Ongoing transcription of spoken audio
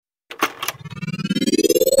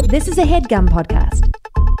This is a HeadGum podcast.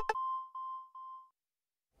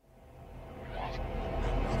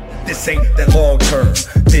 This ain't that long-term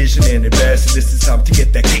vision and investing. This is time to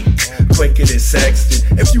get that cake quicker than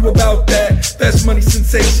Sexton. If you about that fast money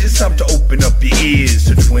sensation, it's time to open up your ears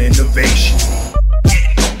to true innovation.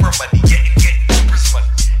 Getting Oprah money, getting Oprah's money.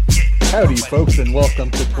 Howdy, folks, and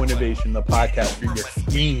welcome to Twinnovation, the podcast for your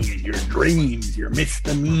schemes, your dreams, your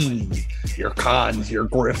misdemeanors, your cons, your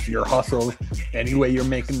grifts, your hustles. Any way you're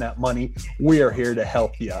making that money, we are here to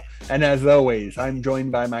help you. And as always, I'm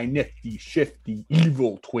joined by my nifty, shifty,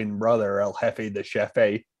 evil twin brother, El Jefe the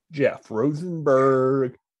Chefe, Jeff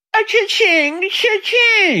Rosenberg. Cha-ching,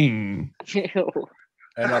 cha-ching.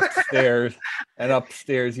 And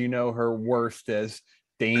upstairs, you know her worst as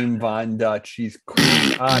Dame Von Dutch. She's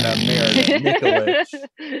Queen Anna Meredith Nicholas.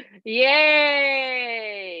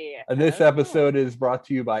 Yay! And this episode is brought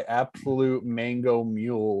to you by Absolute Mango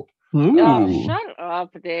Mule. Ooh. Oh, shut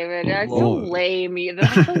up, David. That's so lame.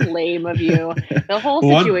 That's so lame of you. The whole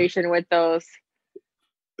situation with those.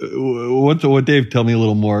 What Dave, tell me a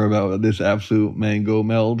little more about this Absolute Mango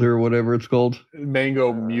Meld or whatever it's called.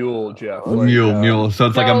 Mango Mule, Jeff. Mule. So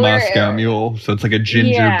it's like a Moscow Mule. So it's like a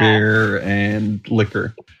ginger beer and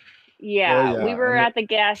liquor. Yeah, we were at the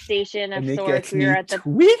gas station of sorts. We were at the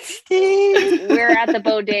twisted. We're at the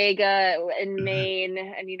bodega in Maine,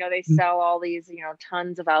 and they sell all these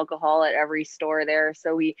tons of alcohol at every store there.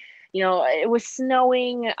 So we, it was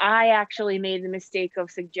snowing. I actually made the mistake of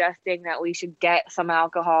suggesting that we should get some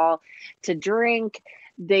alcohol to drink.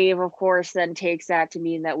 Dave, of course, then takes that to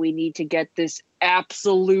mean that we need to get this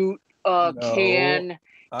Absolute canned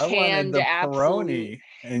Peroni.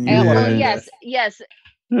 Yes.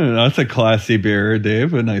 That's a classy beer,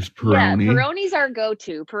 Dave. A nice Peroni. Yeah, Peroni's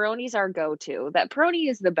our go-to. That Peroni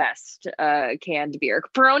is the best canned beer.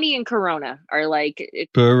 Peroni and Corona are like...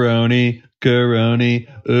 Peroni.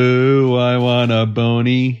 Ooh, I want a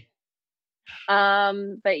bony.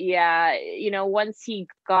 But yeah, once he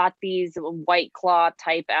got these White Claw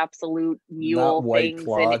type Absolute Mule things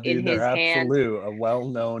in his hand. Absolute, a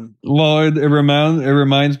well-known. Well, it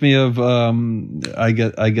reminds me of I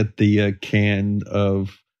get the can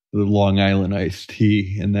of the Long Island iced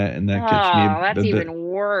tea, and that gets me. Oh, that's even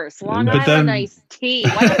worse. Long Island iced tea.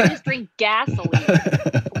 Why don't you just drink gasoline?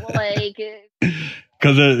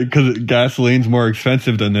 Because gasoline's more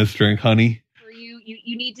expensive than this drink, honey.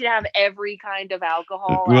 You need to have every kind of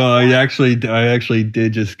alcohol. Well, I actually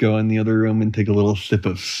did just go in the other room and take a little sip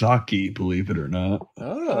of sake, believe it or not.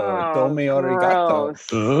 Told me arigato.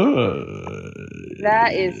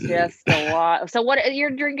 That is just a lot. So what,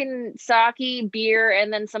 you're drinking sake, beer,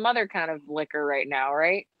 and then some other kind of liquor right now,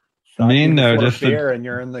 right? Just beer, and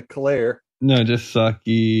you're in the clear. No, just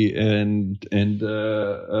sake and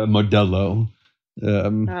Modelo.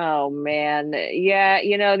 Oh man,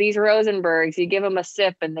 yeah, these Rosenbergs, you give them a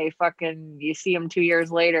sip and you see them 2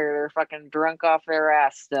 years later, they're fucking drunk off their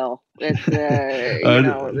ass still. It's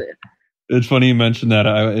It's funny you mentioned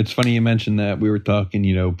that. We were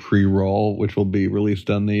talking, pre-roll, which will be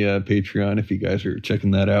released on the Patreon if you guys are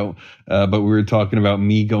checking that out. But we were talking about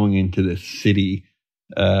me going into the city.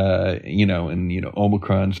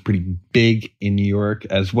 Omicron's pretty big in New York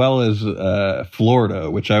as well as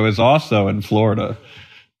Florida, which I was also in Florida.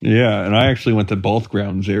 Yeah, and I actually went to both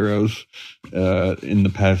ground zeros in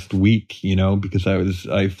the past week, because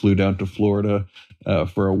I flew down to Florida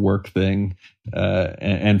for a work thing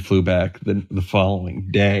and flew back the following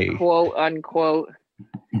day. Quote unquote.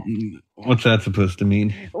 What's that supposed to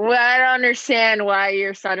mean? Well, I don't understand why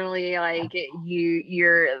you're suddenly like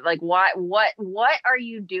you're like what are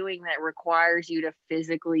you doing that requires you to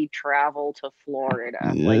physically travel to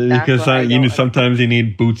Florida? Because sometimes you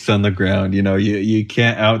need boots on the ground. You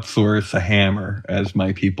can't outsource a hammer, as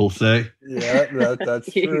my people say. Yeah,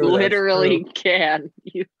 that's true. You literally can.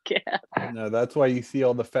 You can. No, that's why you see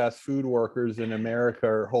all the fast food workers in America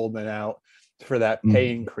are holding out for that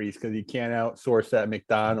pay increase, because you can't outsource that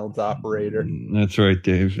McDonald's operator. That's right,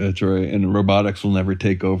 Dave. That's right. And robotics will never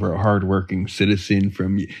take over a hardworking citizen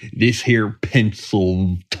from this here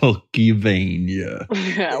Pennsylvania.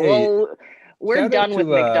 Well, we're done with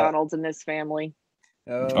McDonald's in this family.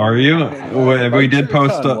 Are you? We did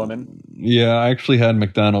post Yeah, I actually had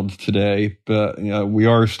McDonald's today, but we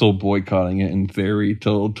are still boycotting it in theory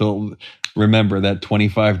till remember that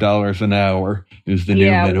 $25 an hour is the new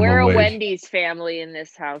minimum we're wage. a Wendy's family in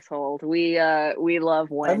this household. We love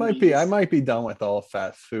Wendy's. I might be done with all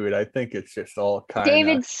fast food. I think it's just all kind of.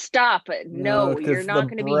 David, stop it! No, you're not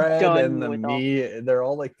going to be done and the with meat. They're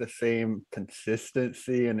all like the same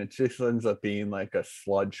consistency, and it just ends up being like a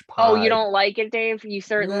sludge pie. Oh, you don't like it, Dave? You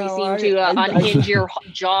certainly seem to unhinge your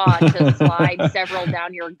jaw to slide several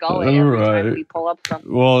down your gullet every time we pull up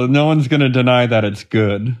something. Well, no one's going to deny that it's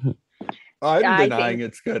good. I'm denying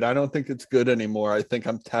it's good. I don't think it's good anymore. I think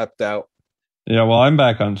I'm tapped out. Yeah, well, I'm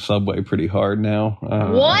back on Subway pretty hard now.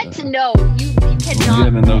 What? No, you cannot.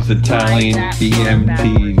 I'm getting those Italian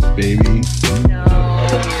BMTs, baby. No.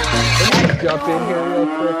 Can I jump in here real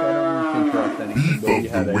quick? I don't mean to interrupt anything, but we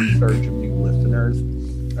had a surge of new listeners.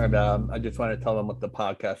 And I just want to tell them what the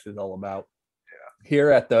podcast is all about. Here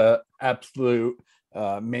at the Absolute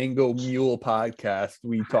Mango Mule podcast,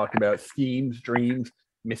 we talk about schemes, dreams,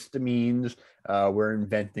 misdemeans. We're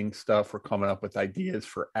inventing stuff. We're coming up with ideas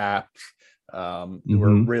for apps.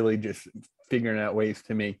 We're really just figuring out ways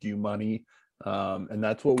to make you money. And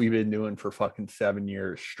that's what we've been doing for fucking 7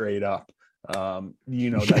 years straight up. That's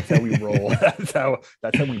how we roll. That's how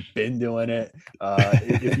we've been doing it.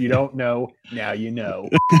 If you don't know, now you know.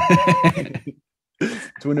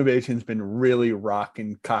 Twinnovation's been really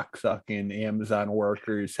rocking, cocksucking Amazon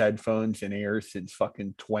workers, headphones, and ears since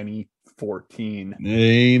fucking 2014.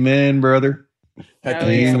 Amen, brother. Had to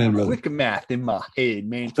do some quick math in my head,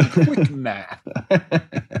 man. Some quick math.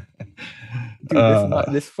 Dude,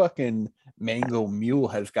 this fucking mango mule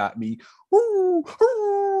has got me.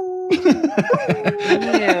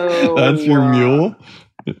 That's your mule?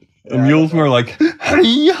 A mule's more like,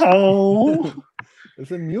 hey-ho.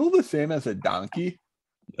 Is a mule the same as a donkey?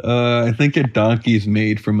 I think a donkey's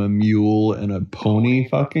made from a mule and a pony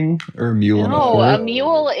fucking, or a mule and a horse. No, a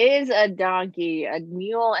mule is a donkey. A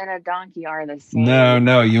mule and a donkey are the same.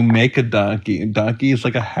 No, you make a donkey. A donkey is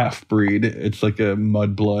like a half-breed. It's like a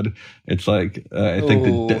mudblood. It's like, I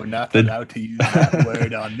think not allowed to use that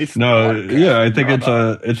word on this. No, podcast, yeah, I think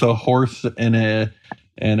it's a horse and a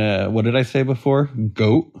what did I say before?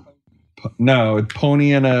 Goat? No, a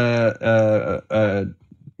pony and a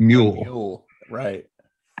mule. Mule, right.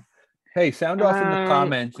 Hey, sound off in the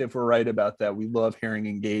comments if we're right about that. We love hearing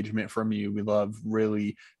engagement from you. We love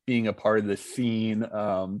really being a part of the scene.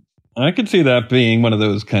 I could see that being one of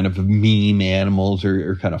those kind of meme animals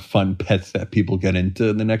or kind of fun pets that people get into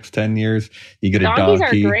in the next 10 years. You get Donkeys a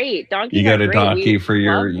donkey. Are great. Donkeys you get are a donkey great. for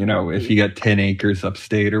your, if you got 10 acres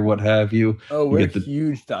upstate or what have you. Oh, we're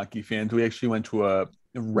huge donkey fans. We actually went to a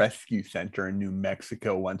rescue center in New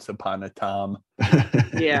Mexico once upon a time.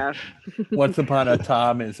 Yeah. Once Upon a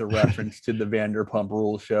Time is a reference to the Vanderpump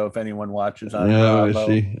Rules show if anyone watches on Bravo. Bravo.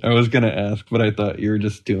 See. I was going to ask, but I thought you were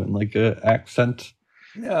just doing like a accent.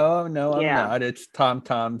 No, I'm not. It's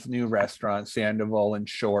Tom's new restaurant, Sandoval and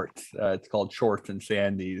Shorts. It's called Shorts and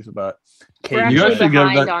Sandy's. But we're actually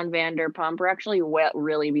behind on Vanderpump. We're actually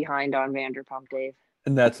really behind on Vanderpump, Dave.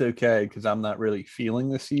 And that's okay, because I'm not really feeling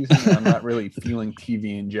the season. I'm not really feeling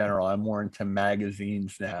TV in general. I'm more into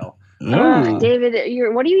magazines now. David,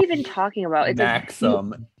 what are you even talking about? It's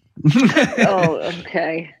Maxim. Oh,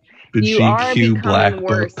 okay. The you GQ are becoming Black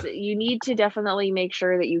worse. Book. You need to definitely make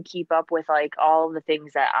sure that you keep up with like all of the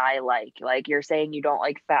things that I like. Like you're saying you don't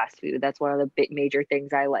like fast food. That's one of the big major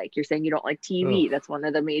things I like. You're saying you don't like TV. That's one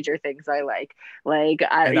of the major things I like.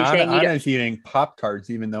 Anna's eating Pop-Tarts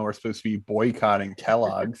even though we're supposed to be boycotting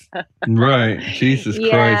Kellogg's. Right. Jesus Christ.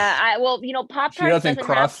 Yeah. Pop-Tarts she doesn't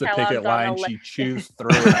cross the Kellogg's picket line. She chews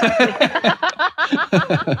through it.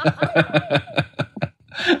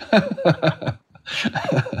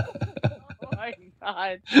 Oh my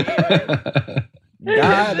God, David.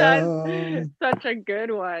 That's such a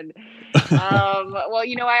good one.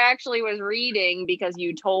 I actually was reading because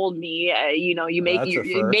you told me, it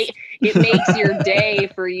makes your day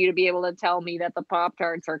for you to be able to tell me that the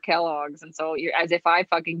Pop-Tarts are Kellogg's. And so you're as if I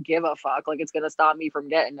fucking give a fuck, like it's going to stop me from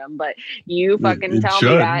getting them. But you fucking tell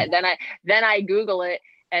me that. Then I Google it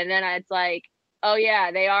and then it's like, oh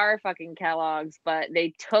yeah, they are fucking Kellogg's, but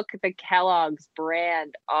they took the Kellogg's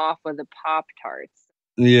brand off of the Pop-Tarts.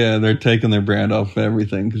 Yeah, they're taking their brand off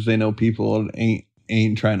everything because they know people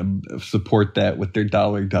ain't trying to support that with their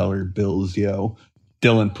dollar bills, yo.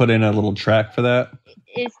 Dylan, put in a little track for that.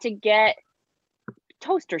 Is to get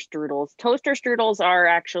toaster strudels. Toaster strudels are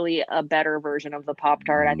actually a better version of the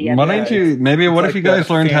Pop-Tart at the end. What if you guys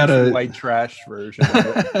learned how to white trash version of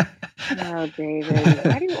it? Oh, David,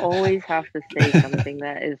 why do you always have to say something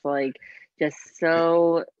that is like Just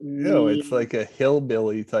so No, mean. it's like a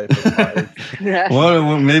hillbilly type of party.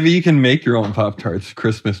 Well, maybe you can make your own Pop-Tarts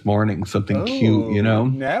Christmas morning, something cute, you know?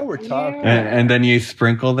 Now we're talking. And then you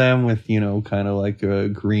sprinkle them with, kind of like a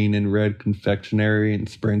green and red confectionery and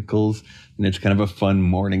sprinkles. And it's kind of a fun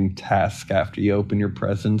morning task after you open your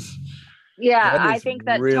presents. Yeah, That I is think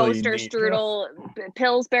that really toaster neat. strudel,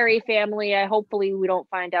 Pillsbury family. Hopefully we don't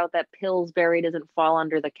find out that Pillsbury doesn't fall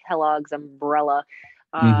under the Kellogg's umbrella.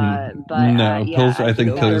 But No, yeah, I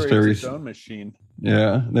think Pillsbury's Pillsbury's its own machine.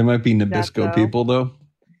 Yeah, they might be Nabisco so? people though.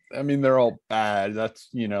 I mean, they're all bad. That's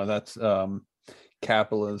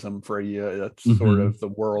capitalism for you. That's sort of the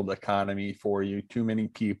world economy for you. Too many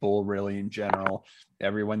people, really, in general.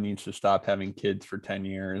 Everyone needs to stop having kids for 10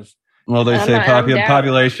 years. Well, they say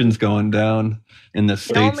population's going down in the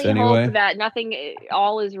States only anyway. Hope that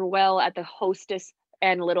all is well at the Hostess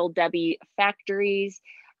and Little Debbie factories.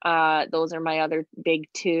 Those are my other big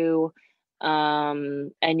two.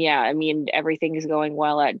 And yeah, I mean, everything is going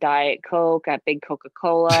well at Diet Coke, at Big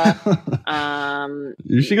Coca-Cola.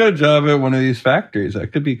 You should get a job at one of these factories.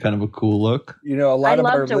 That could be kind of a cool look. A lot I'd of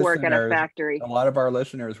our love to work at a factory. A lot of our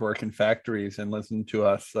listeners work in factories and listen to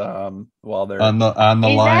us while they're on the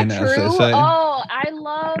line. Is that true? As they say. Oh, I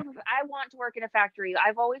want to work in a factory.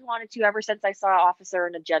 I've always wanted to ever since I saw Officer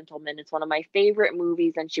and a Gentleman. It's one of my favorite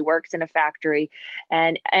movies, and she works in a factory.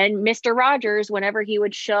 And Mr. Rogers, whenever he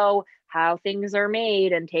would show how things are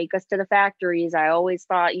made and take us to the factories, I always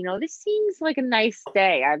thought, this seems like a nice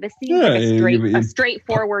day. This seems like a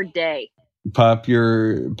straightforward day. Pop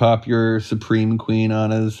your Supreme Queen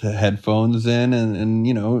on his headphones in, and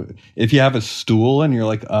if you have a stool and you're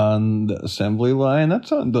like on the assembly line, that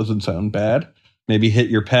doesn't sound bad. Maybe hit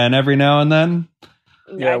your pen every now and then.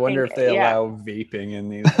 Yeah, I wonder if they allow vaping in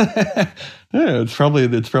these. Yeah, it's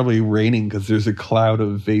probably raining because there's a cloud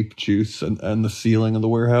of vape juice on the ceiling of the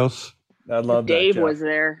warehouse. I love Dave that. Was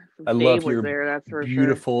there. I Dave love your there, that's for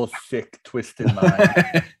beautiful, thick, twisted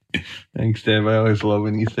mind. Thanks, Dave. I always love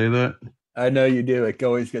when you say that. I know you do. It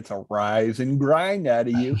always gets a rise and grind out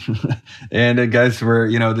of you. And guys,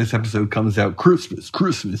 this episode comes out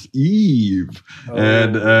Christmas Eve. Oh.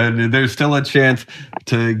 And there's still a chance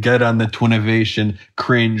to get on the Twinnovation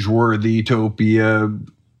cringeworthy Topia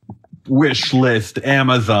wish list,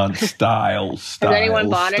 Amazon style. Has anyone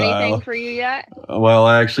bought anything for you yet? Well,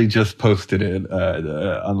 I actually just posted it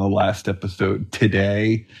on the last episode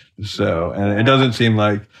today. So, and it doesn't seem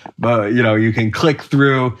like, but you can click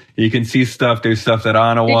through, you can see stuff. There's stuff that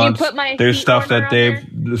Anna wants. There's stuff that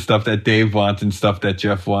Dave wants and stuff that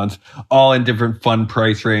Jeff wants, all in different fun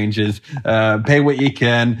price ranges. Pay what you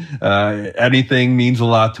can. Anything means a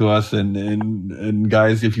lot to us. And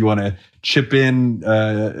guys, if you want to chip in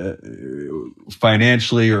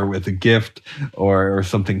financially or with a gift or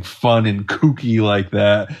something fun and kooky like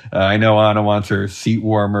that. I know Anna wants her seat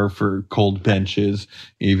warmer for cold benches,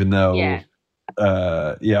 even though,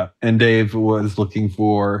 and Dave was looking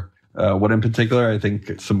for what in particular? I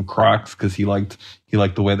think some Crocs, because he liked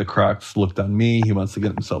the way the Crocs looked on me. He wants to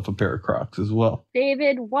get himself a pair of Crocs as well.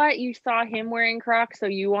 David, what? You saw him wearing Crocs, so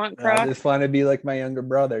you want Crocs? I just want to be like my younger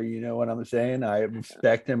brother. You know what I'm saying? I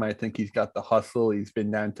respect him. I think he's got the hustle. He's been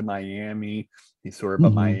down to Miami. He's sort of a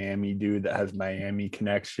Miami dude that has Miami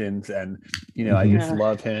connections. And, I just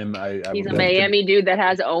love him. He's a Miami dude that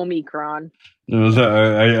has Omicron.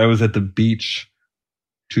 I was at the beach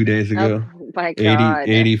 2 days ago. Oh, my God.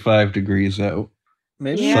 85 degrees out.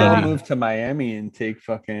 Maybe I'll move to Miami and take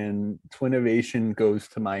fucking Twinnovation Goes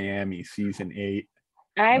to Miami season 8.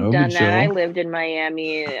 I've done that. I lived in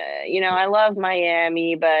Miami. I love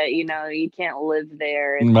Miami, but you can't live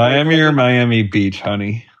there. It's Miami or Miami Beach,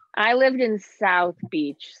 honey? I lived in South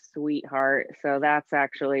Beach, sweetheart. So that's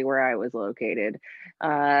actually where I was located.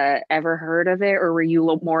 Ever heard of it, or were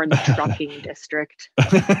you more in the trucking district?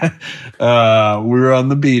 We were on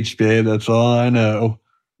the beach, babe. That's all I know.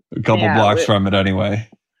 A couple blocks from it, anyway.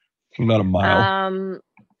 About a mile.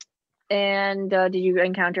 And did you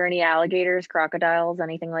encounter any alligators, crocodiles,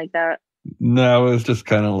 anything like that? No, it was just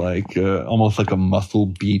kind of like almost like a Muscle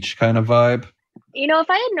Beach kind of vibe. If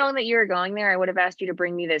I had known that you were going there, I would have asked you to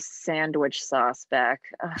bring me this sandwich sauce back.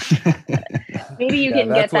 Maybe you can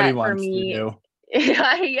get that for me.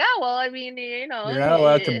 Yeah, well, I mean, you're not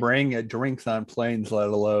allowed to bring drinks on planes, let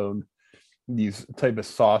alone these type of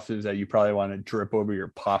sauces that you probably want to drip over your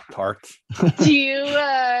Pop-Tarts. Do you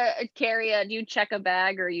do you check a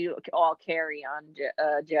bag, or you all carry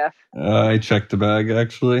on, Jeff? I checked the bag,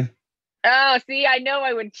 actually. Oh, see, I know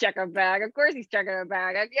I would check a bag. Of course he's checking a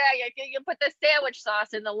bag. Yeah, you put the sandwich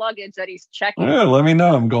sauce in the luggage that he's checking. Yeah, let me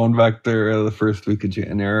know. I'm going back there the first week of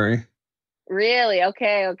January. Really?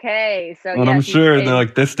 Okay. So And yes, I'm sure that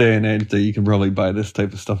like this day and age that you can probably buy this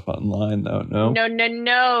type of stuff online though, no?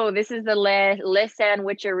 No. This is the Le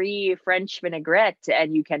Sandwicherie French vinaigrette,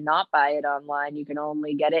 and you cannot buy it online. You can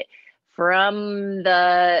only get it from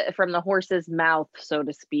the horse's mouth, so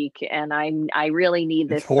to speak. And I really need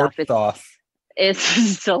this It's horse stuff. sauce.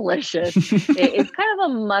 It's delicious. It's kind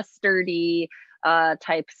of a mustardy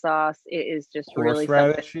type sauce. It is just really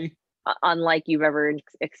something Horseradishy. unlike you've ever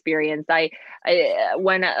experienced.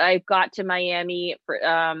 When I got to Miami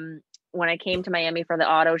when I came to Miami for the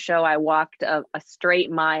auto show, I walked a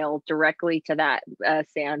straight mile directly to that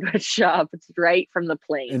sandwich shop. It's right from the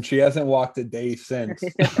plane. And she hasn't walked a day since.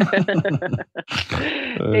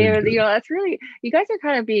 David, that's really, you guys are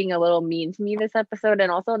kind of being a little mean to me this episode,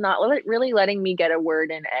 and also not really letting me get a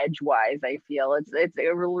word in edgewise. I feel it's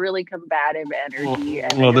a really combative energy.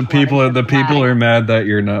 Well, the people are mad that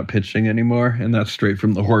you're not pitching anymore, and that's straight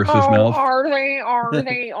from the horse's mouth. Are they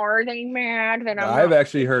mad that I've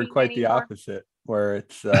actually heard quite the opposite, where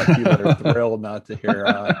it's people are thrilled not to hear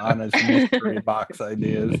Anna's mystery box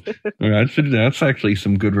ideas. That's actually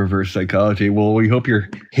some good reverse psychology. Well, we hope you're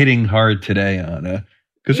hitting hard today, Anna,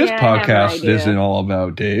 because this podcast isn't all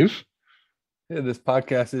about Dave. Yeah, this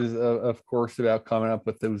podcast is, of course, about coming up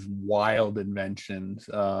with those wild inventions,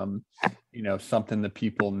 something that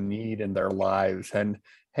people need in their lives. And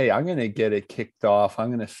hey, I'm going to get it kicked off. I'm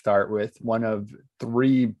going to start with one of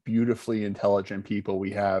 3 beautifully intelligent people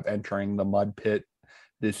we have entering the mud pit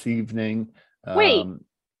this evening. Wait,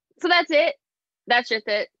 so that's it? That's just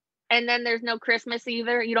it? And then there's no Christmas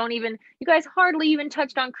either? You guys hardly even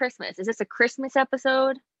touched on Christmas. Is this a Christmas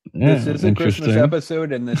episode? Yeah, this is a Christmas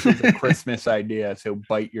episode, and this is a Christmas idea, so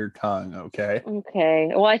bite your tongue, okay? Okay.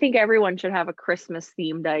 Well, I think everyone should have a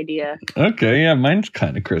Christmas-themed idea. Okay, yeah, mine's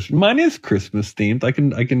kind of Christmas. Mine is Christmas-themed. I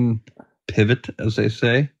can pivot, as they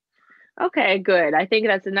say. Okay, good. I think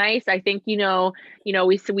that's nice. I think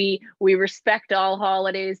we respect all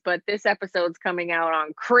holidays, but this episode's coming out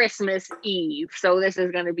on Christmas Eve, so this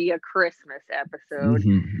is going to be a Christmas episode.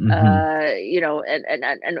 And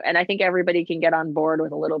I think everybody can get on board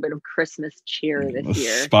with a little bit of Christmas cheer this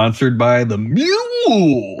year. Sponsored by the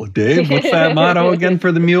Mule, Dave. What's that motto again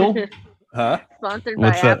for the Mule? Huh? Sponsored by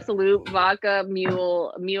Absolute Vodka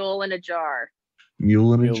Mule in a jar.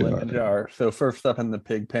 Mule in a jar. So first up in the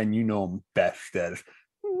pig pen, you know him best as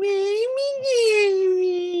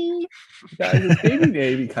guys. Is Baby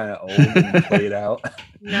Navy kind of old and played out?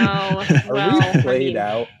 No. Are we played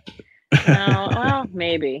out? No. Well,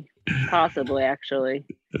 maybe, possibly, actually.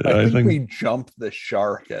 I think we jumped the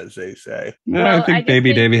shark, as they say. I think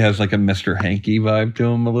Baby Davy has like a Mr. Hanky vibe to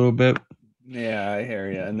him a little bit. Yeah, I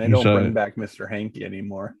hear you. And they don't bring back Mr. Hanky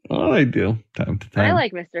anymore. Oh, they do, time to time. I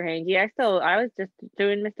like Mr. Hanky. I was just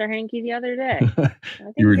doing Mr. Hanky the other day.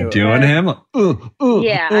 You were doing him?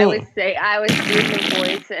 Yeah, I was doing his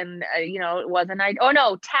voice, and it wasn't I. Oh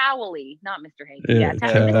no, Towley, not Mr. Hanky. Yeah,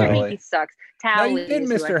 Mr. Hanky sucks. Towley. No, you did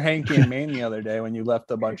Mr. Hanky in Maine the other day when you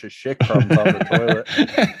left a bunch of shit crumbs on the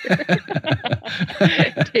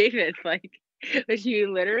toilet. David, but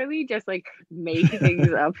you literally just make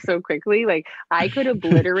things up so quickly. I could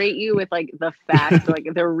obliterate you with the facts,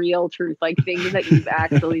 the real truth, things that you've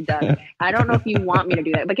actually done. I don't know if you want me to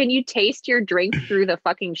do that, but can you taste your drink through the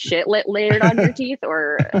fucking shit layered on your teeth,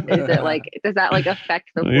 or is it does that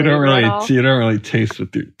affect the flavor at all? You don't really taste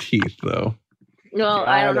with your teeth though. Well,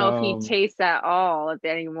 I don't know if he tastes at all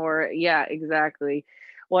anymore. Yeah, exactly.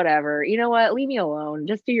 Whatever. You know what? Leave me alone.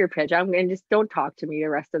 Just do your pitch. And just don't talk to me the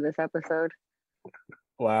rest of this episode.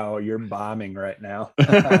 Wow, you're bombing right now.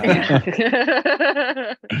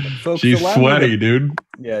 Folks, she's sweaty, dude.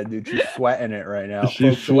 Yeah, dude, she's sweating it right now.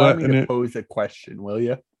 She's Folks, allow me to it. pose a question, will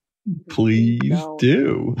you? Please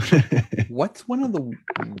do. What's one of the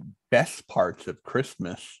best parts of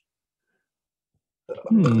Christmas?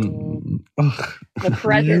 The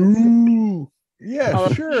presents. Yeah,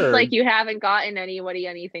 sure. It's you haven't gotten anybody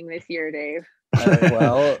anything this year, Dave.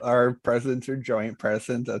 Well, our presents are joint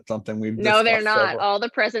presents. That's something we've discussed. No, they're not. All the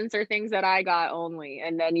presents are things that I got only.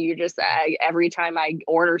 And then you just, every time I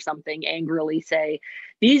order something, angrily say,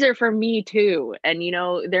 these are for me too. And,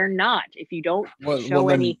 they're not. If you don't show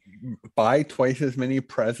any. Buy twice as many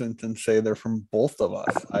presents and say they're from both of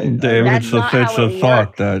us. Dave, it's a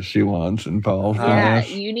thought that she wants involved. Yeah,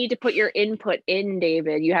 you need to put your input in,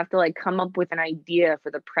 David. You have to come up with an idea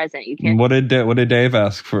for the present. You can't. What did Dave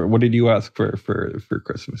ask for? What did you ask for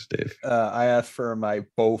Christmas, Dave? I asked for my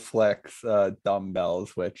Bowflex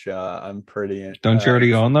dumbbells, which I'm pretty. Don't you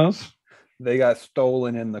already own those? They got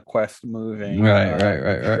stolen in the Quest moving right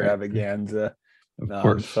extravaganza. Of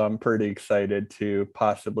course. So I'm pretty excited to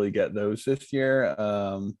possibly get those this year.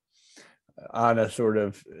 Anna sort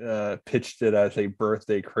of pitched it as a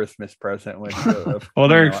birthday Christmas present. Which, well,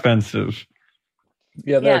 they're expensive.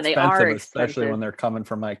 Yeah, they're Yeah, they are expensive, especially expensive. when they're coming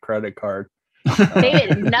from my credit card.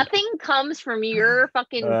 David, nothing comes from your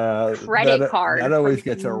fucking credit card. That always from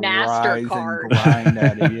gets a rise and MasterCard. grind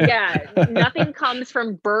out of you. Yeah, nothing comes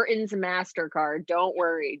from Burton's MasterCard. Don't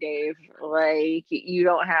worry, Dave. Like, you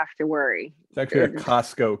don't have to worry. It's actually a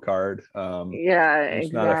Costco card. Yeah, it's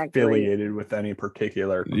exactly. not affiliated with any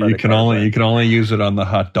particular credit you can card. You can only use it on the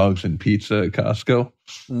hot dogs and pizza at Costco.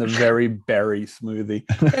 And the very berry smoothie.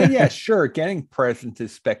 And yeah, sure, getting presents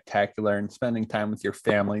is spectacular, and spending time with your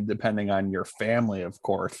family, depending on your family, of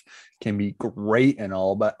course, can be great and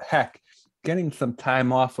all, but heck, getting some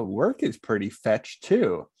time off of work is pretty fetched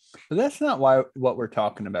too. But that's not what we're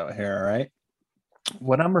talking about here, right?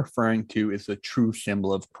 What I'm referring to is the true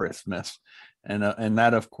symbol of Christmas. And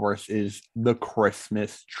that, of course, is the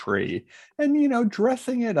Christmas tree. And,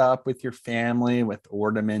 dressing it up with your family with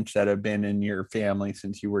ornaments that have been in your family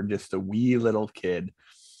since you were just a wee little kid.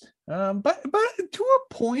 But to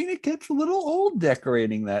a point, it gets a little old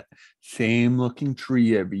decorating that same looking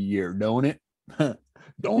tree every year, don't it?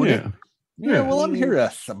 Don't it? Yeah, well, I'm here to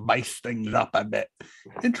spice things up a bit.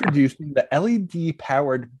 Introducing the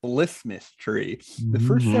LED-powered Blissmas Tree, the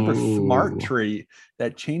first ever smart tree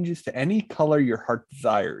that changes to any color your heart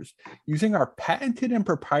desires. Using our patented and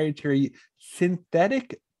proprietary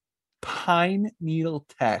synthetic pine needle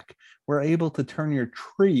tech, we're able to turn your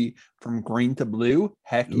tree from green to blue,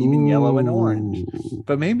 heck, even yellow and orange.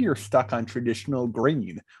 But maybe you're stuck on traditional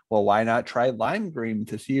green. Well, why not try lime green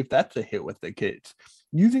to see if that's a hit with the kids?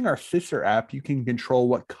 Using our sister app, you can control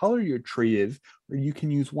what color your tree is, or you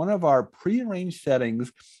can use one of our pre-arranged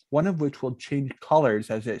settings, one of which will change colors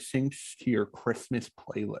as it syncs to your Christmas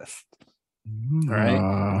playlist. All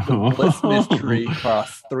right. The Blissmas Tree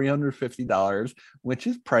costs $350, which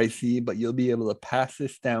is pricey, but you'll be able to pass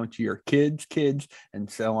this down to your kids,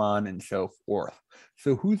 and so on and so forth.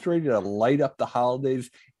 So who's ready to light up the holidays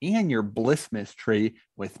and your Blissmas Tree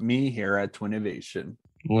with me here at Twinnovation?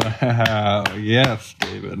 Wow. Yes,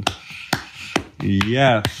 David.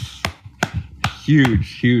 Yes.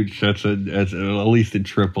 Huge. That's at least a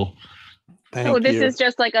triple. So this is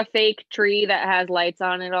just like a fake tree that has lights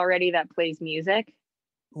on it already that plays music?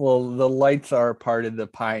 Well, the lights are part of the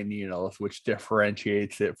pine needles, which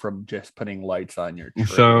differentiates it from just putting lights on your tree.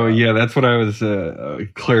 So yeah, that's what I was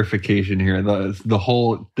clarification here.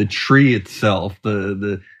 The tree itself,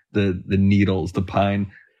 the needles, the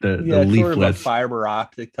pine, the leaflets, sort of a fiber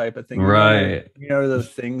optic type of thing, right? Those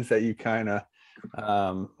things that you kind of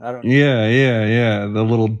I don't. Yeah. The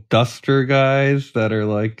little duster guys that are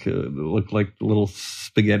like look like little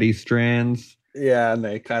spaghetti strands. Yeah, and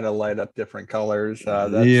they kind of light up different colors.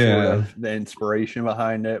 That's sort of the inspiration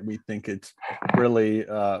behind it. We think it's really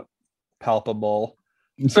palpable.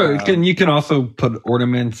 So you can also put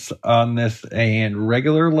ornaments on this and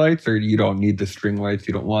regular lights, or you don't need the string lights.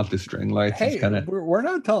 You don't want the string lights. Hey, we're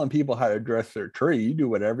not telling people how to dress their tree. You do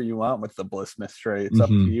whatever you want with the Blissmas tree. It's up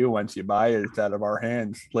to you. Once you buy it, it's out of our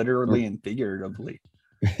hands, literally and figuratively.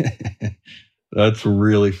 That's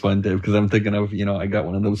really fun, Dave, because I'm thinking of, I got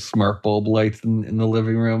one of those smart bulb lights in the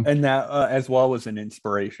living room. And that as well was an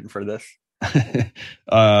inspiration for this.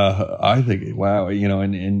 I think, wow,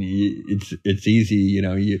 and it's easy,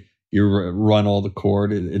 you run all the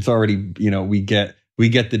cord. It's already, we get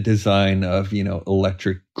the design of,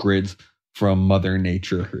 electric grids from Mother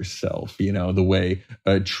Nature herself, the way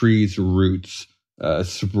a tree's roots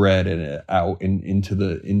spread and out into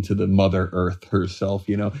the Mother Earth herself.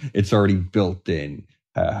 It's already built in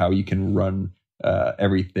how you can run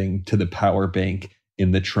everything to the power bank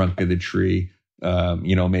in the trunk of the tree.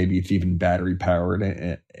 Maybe it's even battery powered,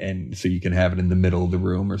 and so you can have it in the middle of the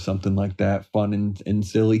room or something like that. Fun and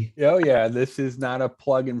silly. Oh yeah, this is not a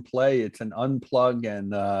plug and play. It's an unplug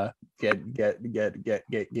and get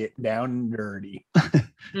down and dirty.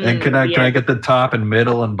 And can I get the top and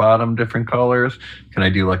middle and bottom different colors? Can I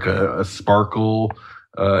do like a sparkle?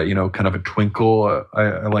 Kind of a twinkle.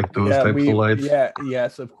 I like those types of lights.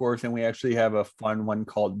 Yes, of course. And we actually have a fun one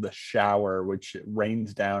called the shower, which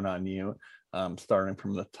rains down on you. Starting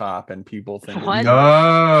from the top, and people think,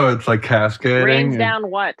 it's like cascading. Rains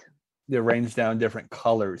down what? It rains down different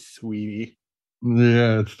colors, sweetie.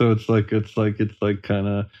 Yeah, so it's like kind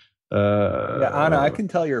of. Anna, I can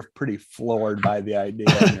tell you're pretty floored by the idea,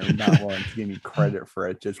 and you're not willing to give me credit for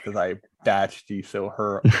it just because I bashed you so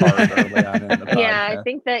hard early on in the podcast. Yeah, I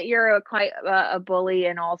think that you're quite a bully,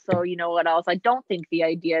 and also, you know what else? I don't think the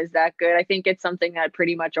idea is that good. I think it's something that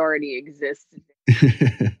pretty much already exists.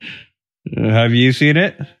 Have you seen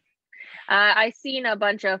it? I seen a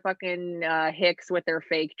bunch of fucking hicks with their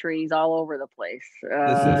fake trees all over the place.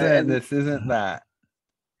 This isn't that.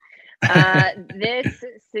 This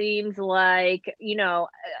seems like,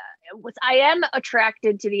 I am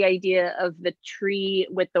attracted to the idea of the tree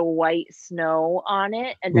with the white snow on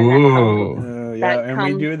it, and then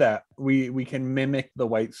we do that. We can mimic the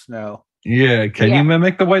white snow. Yeah, can you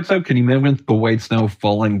mimic the white snow? Can you mimic the white snow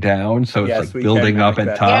falling down so it's like building up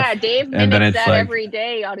at top? Yeah, Dave mimics that every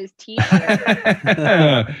day on his t-shirt.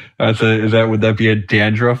 Would that be a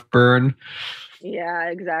dandruff burn? Yeah,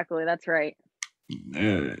 exactly. That's right.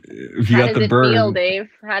 If you got the burn, how does it feel,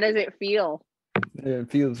 Dave? How does it feel?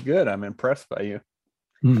 It feels good. I'm impressed by you.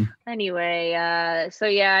 Anyway, so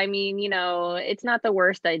yeah, I mean, it's not the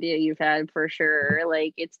worst idea you've had for sure.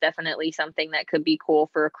 Like, it's definitely something that could be cool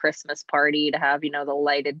for a Christmas party to have, the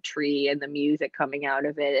lighted tree and the music coming out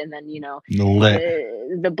of it, and then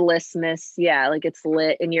the Blissmas, like it's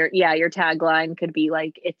lit, and your tagline could be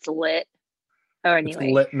like it's lit. Oh, anyway,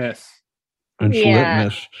 it's litmus. It's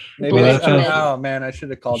litmus. Maybe oh man, I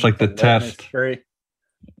should have called it like the test. Tree.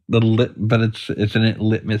 But isn't it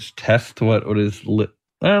litmus test? What is lit?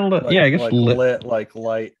 I guess like lit like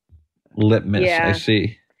light. Litmus, I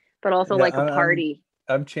see. But also like a party.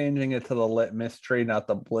 I'm changing it to the litmus tree, not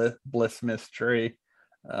the Blissmas Tree.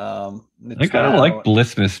 I kind of like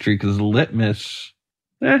Blissmas Tree because litmus,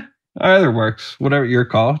 either works. Whatever your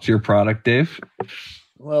call. It's your product, Dave.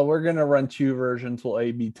 Well, we're going to run 2 versions. We'll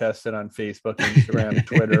A/B test it on Facebook, Instagram,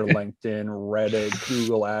 Twitter, LinkedIn, Reddit,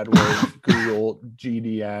 Google AdWords, Google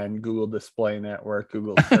GDN, Google Display Network,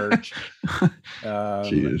 Google Search.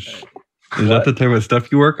 Jeez. Is that the type of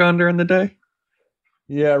stuff you work on during the day?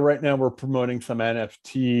 Yeah, right now we're promoting some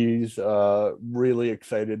NFTs. Really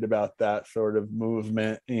excited about that sort of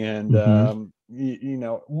movement. And,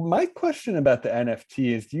 my question about the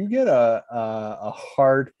NFT is, do you get a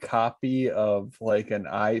hard copy of like an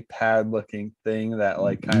iPad looking thing that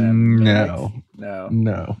like kind of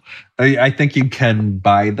No. I think you can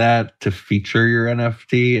buy that to feature your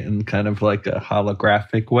NFT in kind of like a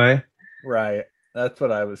holographic way. Right. That's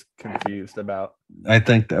what I was confused about. I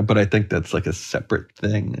think that's like a separate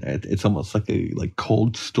thing. It's almost like a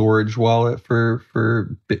cold storage wallet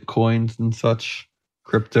for Bitcoins and such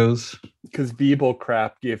cryptos. Because Beeble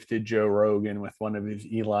Crap gifted Joe Rogan with one of his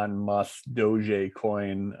Elon Musk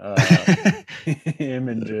Dogecoin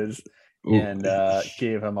images and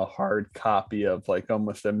gave him a hard copy of like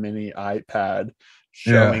almost a mini iPad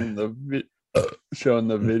showing the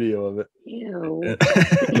video of it. Ew.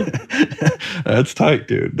 That's tight,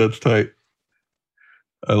 dude. That's tight.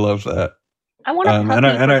 I love that. I want a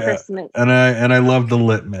puppy for Christmas. And I love the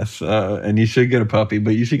litmus. And you should get a puppy,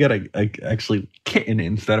 but you should get a actually kitten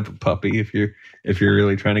instead of a puppy if you're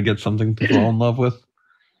really trying to get something to fall in love with.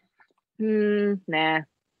 Nah.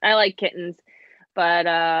 I like kittens. But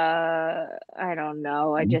I don't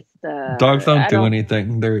know. I just dogs don't do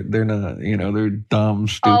anything. They're not. They're dumb,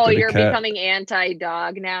 stupid. Oh, you're becoming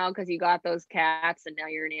anti-dog now because you got those cats, and now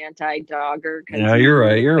you're an anti-dogger. Yeah, you're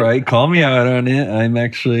right. You're right. Call me out on it. I'm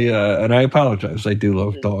actually, and I apologize. I do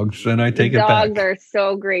love dogs, and I take it back. Dogs are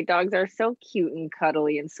so great. Dogs are so cute and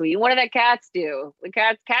cuddly and sweet. What do the cats do?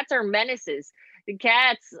 The cats are menaces. The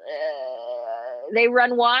cats, they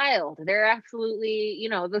run wild. They're absolutely,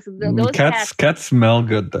 those cats smell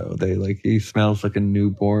good though. He smells like a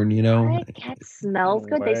newborn. What? Cats smells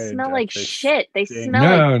good. They smell like shit. They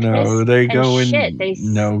smell like piss they go and in. Shit. They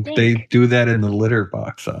stink. They do that in the litter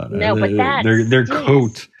box on. No, but their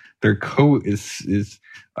coat. Their coat is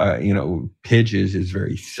Pidge's is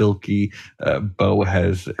very silky. Bo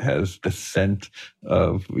has the scent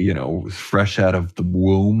of fresh out of the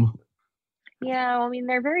womb. Yeah, I mean,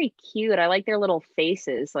 they're very cute. I like their little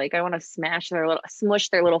faces. Like, I want to smush their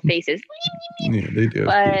little faces. Yeah, they do.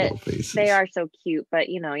 But little faces. They are so cute. But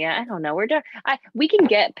I don't know. We can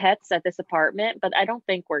get pets at this apartment, but I don't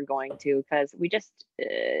think we're going to because we just,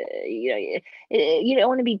 you don't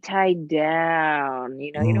want to be tied down.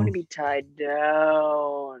 You don't want to be tied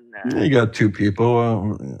down. You got 2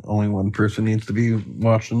 people. Only one person needs to be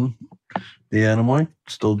watching the animal.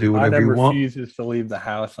 Still do whatever you want. Refuses to leave the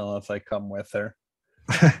house unless I come with her.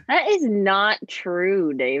 That is not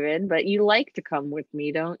true, David, but you like to come with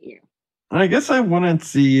me, don't you? I guess I want to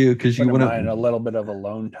see you because you want a little bit of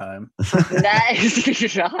alone time. That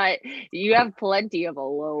is not. You have plenty of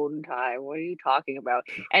alone time. What are you talking about?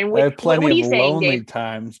 And I have plenty of lonely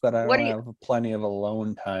times, but I don't have plenty of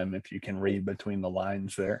alone time. If you can read between the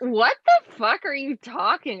lines there. What the fuck are you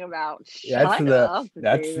talking about? Shut up,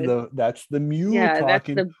 that's the mule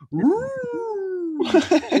talking.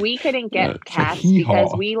 We couldn't get It's a cats because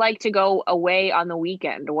hee-haw. we like to go away on the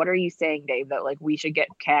weekend. What are you saying, Dave? That like we should get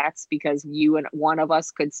cats because you and one of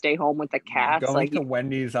us could stay home with the cats? Going Like, to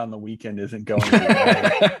Wendy's on the weekend isn't going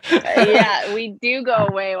away. yeah, we do go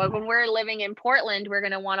away. Like when we're living in Portland, we're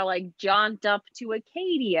gonna want to like jaunt up to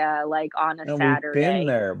Acadia like on a And Saturday. we've been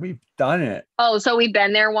there. We've done it. Oh, so we've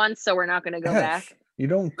been there once, so we're not gonna go back. Yes. You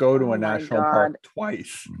don't go to Oh a my national God. park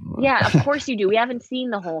twice. Yeah, of course you do. We haven't seen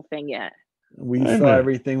the whole thing yet. We I saw bet.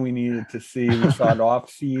 everything we needed to see. We saw it off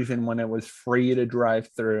season when it was free to drive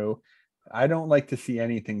through. I don't like to see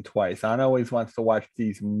anything twice. I always wants to watch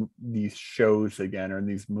these shows again or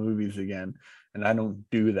these movies again, and I don't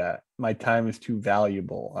do that. My time is too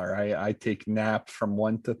valuable. All right, I take naps from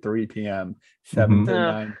 1 to 3 p.m., 7 to Ugh.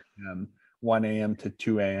 9 p.m., 1 a.m. to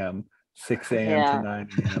 2 a.m., 6 a.m. Yeah. to 9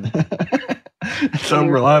 a.m. It's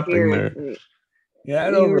overlapping there. Yeah,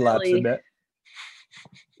 it You overlaps a really- bit.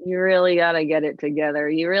 You really got to get it together.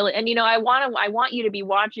 You really, and I want you to be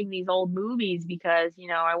watching these old movies because,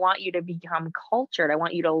 I want you to become cultured. I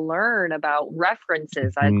want you to learn about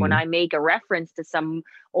references. Like when I make a reference to some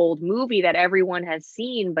old movie that everyone has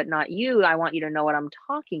seen, but not you, I want you to know what I'm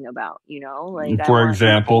talking about, like For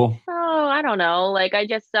example, oh, I don't know. Like I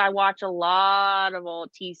watch a lot of old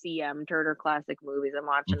TCM Turner Classic movies. I'm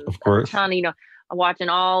watching of course. a ton, I'm watching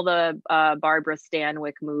all the Barbara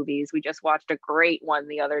Stanwyck movies. We just watched a great one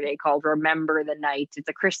the other day called Remember the Night. It's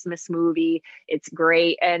a Christmas movie. It's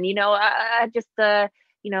great. And, I just,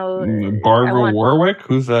 Barbara Warwick?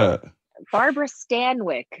 Who's that? Barbara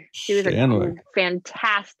Stanwyck. She was Stanwyck. a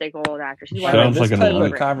fantastic old actress. She's All one right, of Sounds my this like an type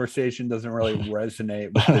of old- conversation doesn't really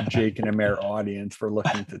resonate with the Jake and Amir audience for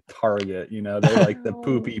looking to target. They like the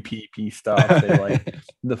poopy pee stuff. They like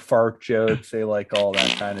the fart jokes. They like all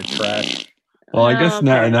that kind of trash. Well, I guess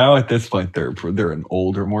okay. now at this point they're an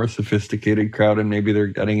older, more sophisticated crowd, and maybe they're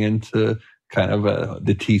getting into kind of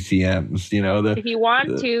the TCMs. If you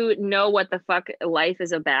want to know what the fuck life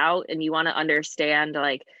is about, and you want to understand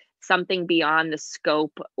like something beyond the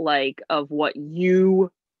scope like of what you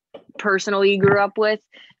personally grew up with,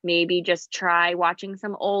 maybe just try watching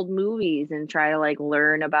some old movies and try to like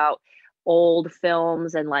learn about old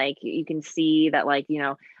films, and like you can see that like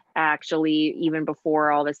actually even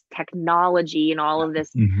before all this technology and all of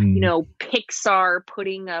this Pixar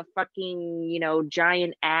putting a fucking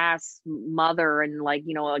giant ass mother and like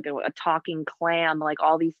like a talking clam, like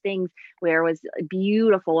all these things where it was a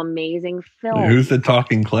beautiful, amazing film. Who's the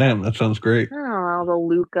talking clam? That sounds great. I don't know, the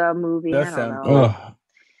Luca movie. That I don't sounds know. Oh,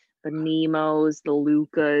 The Nemos, the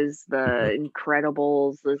Lucas, the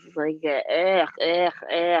Incredibles. This is like,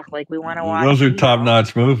 like we want to watch. those are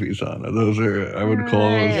top-notch movies, Anna. Those are, I would call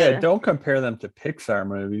those. Yeah, don't compare them to Pixar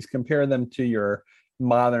movies. Compare them to your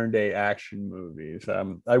modern day action movies.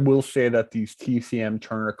 I will say that these TCM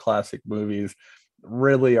Turner Classic movies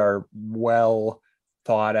really are well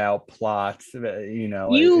thought out plots.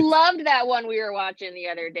 You loved that one we were watching the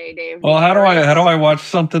other day, Dave. Well, how do I watch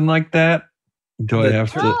something like that? Do I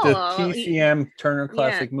have to? The TCM Turner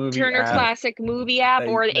Classic movie Turner app Classic movie app,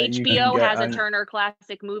 or that you can HBO get has a on- Turner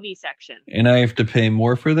Classic movie section. And I have to pay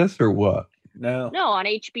more for this, or what? No, on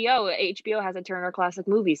HBO has a Turner Classic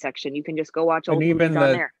movie section. You can just go watch old and even movies on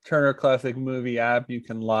the there. Turner Classic movie app, you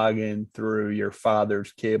can log in through your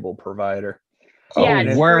father's cable provider. Yeah, Oh,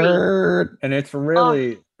 it's word. And it's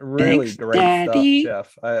really Thanks, great Daddy.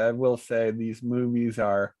 stuff, Jeff. I will say these movies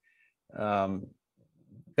are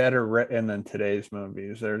better written than today's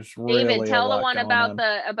movies. There's really David, tell a the lot one going about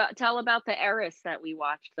on. tell about the heiress that we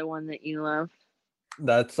watched, the one that you love.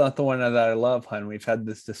 That's not the one that I love, hon. We've had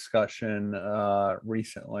this discussion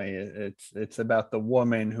recently. It's about the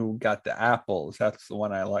woman who got the apples. That's the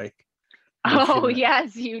one I like. Oh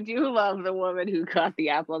yes, you do love the woman who got the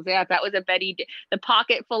apples. Yeah, that was a the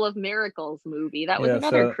Pocket Full of Miracles movie. That was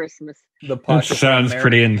another Christmas. That sounds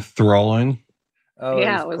pretty enthralling. Oh,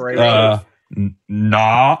 yeah, it was great.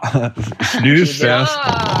 Nah, snooze fest.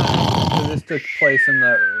 So this took place in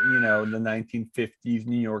the 1950s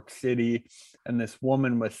New York City, and this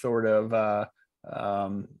woman was sort of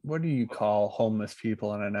what do you call homeless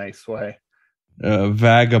people in a nice way?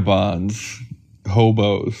 Vagabonds,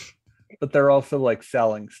 hobos. But they're also like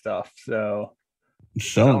selling stuff. So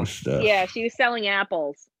selling stuff. Yeah, she was selling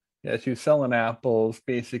apples. Yeah, she was selling apples.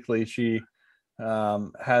 Basically, she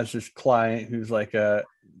has this client who's like a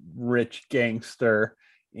rich gangster,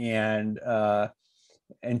 and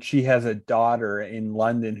she has a daughter in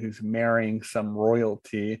London who's marrying some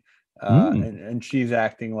royalty. And she's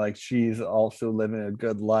acting like she's also living a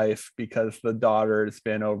good life because the daughter has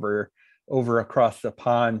been over across the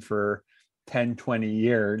pond for 10, 20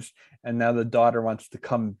 years. And now the daughter wants to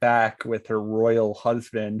come back with her royal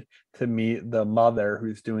husband to meet the mother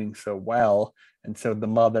who's doing so well. And so the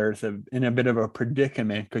mother's in a bit of a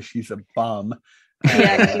predicament because she's a bum.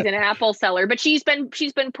 Yeah, she's an apple seller, but she's been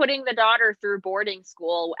putting the daughter through boarding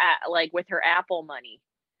school with her Apple money.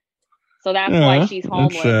 So that's why she's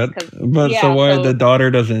homeless. So the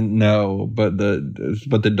daughter doesn't know, but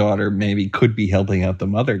the daughter maybe could be helping out the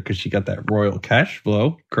mother because she got that royal cash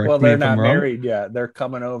flow. Well, they're not married yet. They're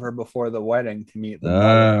coming over before the wedding to meet the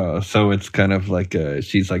mother. So it's kind of like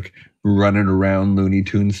she's like running around Looney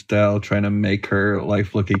Tunes style, trying to make her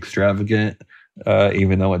life look extravagant,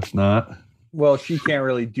 even though it's not. Well, she can't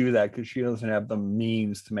really do that because she doesn't have the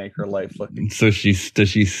means to make her life look extravagant. So does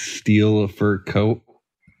she steal a fur coat?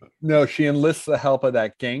 No, she enlists the help of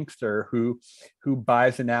that gangster who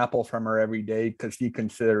buys an apple from her every day because he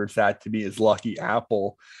considers that to be his lucky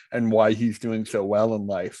apple and why he's doing so well in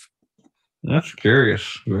life. That's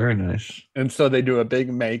curious. Very nice. And so they do a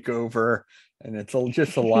big makeover, and it's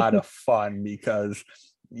just a lot of fun because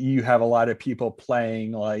you have a lot of people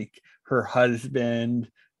playing like her husband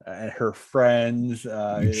and her friends.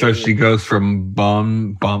 So she goes from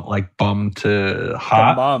bum to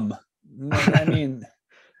hot. To mum. I mean...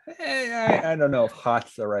 I don't know if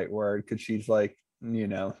hot's the right word because she's like,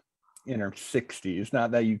 in her 60s.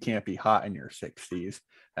 Not that you can't be hot in your 60s.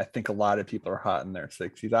 I think a lot of people are hot in their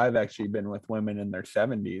 60s. I've actually been with women in their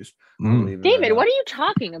 70s. David, what are you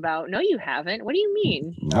talking about? No, you haven't. What do you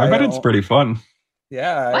mean? I bet it's pretty fun.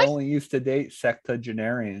 Yeah, I only used to date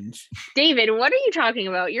septuagenarians. David, what are you talking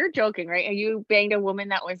about? You're joking, right? You banged a woman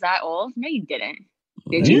that was that old? No, you didn't.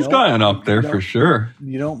 He's gotten up there for sure.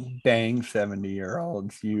 You don't bang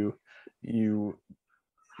 70-year-olds. You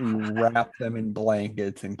wrap them in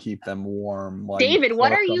blankets and keep them warm. David,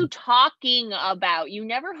 what are you talking about? You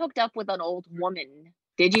never hooked up with an old woman,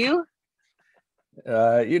 did you?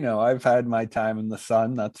 I've had my time in the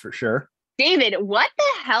sun, that's for sure. David, what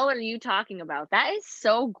the hell are you talking about? That is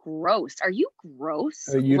so gross. Are you gross?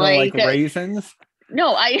 You don't like raisins?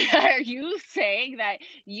 No, are you saying that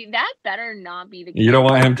that better not be the case? You don't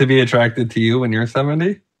want him to be attracted to you when you're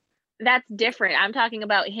 70? That's different. I'm talking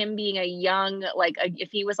about him being a young, if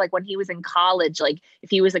he was when he was in college, if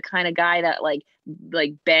he was the kind of guy that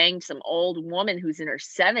banged some old woman who's in her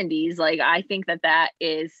 70s, I think that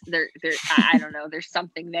is there. I don't know. There's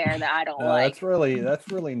something there that I don't like.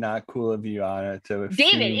 That's really not cool of you, Anna. David,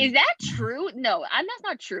 is that true? No, that's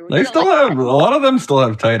not true. They still have a lot of them still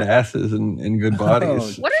have tight asses and good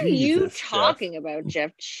bodies. What are you talking about, Jeff?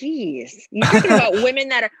 Jeez, you're talking about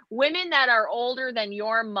women that are older than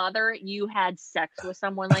your mother. You had sex with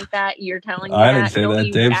someone like that. You're telling me I didn't say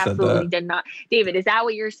that. Dave said that. Did not. David, is that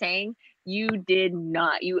what you're saying? You did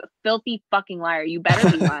not. You filthy fucking liar. You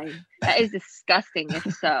better be lying. That is disgusting if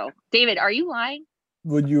so. David, are you lying?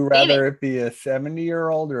 Would you rather it be a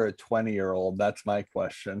 70-year-old or a 20-year-old? That's my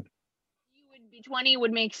question. You would be 20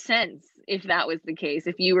 would make sense if that was the case.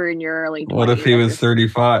 If you were in your early 20s. What if he was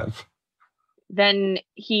 35? Then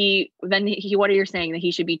what are you saying, that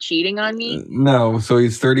he should be cheating on me? No, so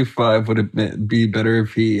he's 35. Would it be better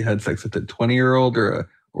if he had sex with a 20-year-old or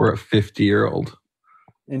a 50-year-old?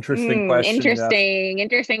 Interesting question.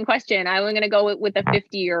 Interesting question. I'm going to go with the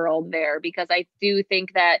 50-year-old there because I do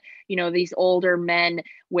think that, these older men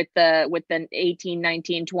with the 18,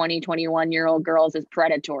 19, 20, 21-year-old girls is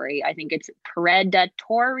predatory. I think it's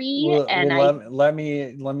predatory. Let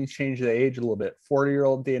me change the age a little bit.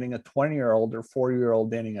 40-year-old dating a 20-year-old or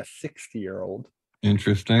 40-year-old dating a 60-year-old.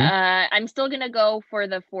 Interesting. I'm still going to go for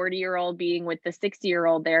the 40-year-old being with the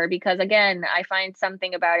 60-year-old there because, again, I find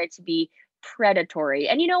something about it to be predatory.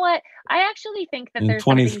 And you know what? I actually think that there's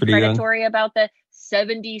something predatory about the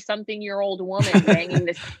 70-something-year-old woman banging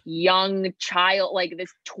this young child,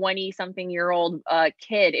 this 20-something-year-old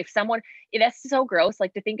kid. That's so gross.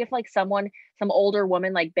 To think if some older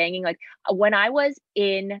woman banging. When I was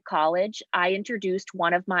in college, I introduced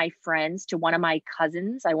one of my friends to one of my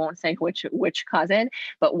cousins. I won't say which cousin,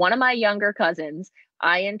 but one of my younger cousins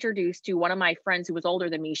I introduced to one of my friends who was older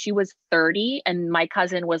than me. She was 30 and my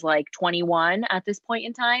cousin was 21 at this point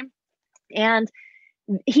in time. And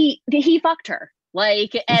he fucked her.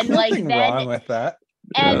 Nothing wrong with that.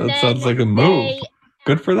 And that sounds like a move.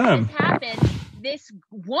 Good for them. This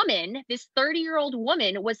woman, this 30-year-old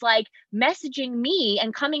woman was messaging me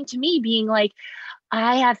and coming to me being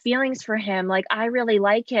I have feelings for him. I really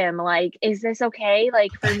like him. Is this okay?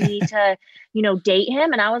 For me to, date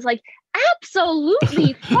him? And I was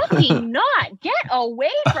Absolutely fucking not. Get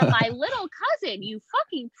away from my little cousin, you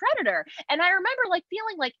fucking predator. And I remember like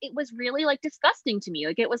feeling like it was really like disgusting to me.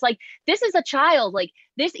 Like it was like, this is a child. Like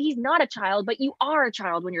this, he's not a child, but you are a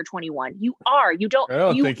child when you're 21. You are. You don't. I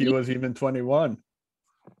don't you, think he was even 21.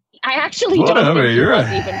 I actually don't Whatever, think he you're was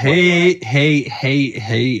a even 21.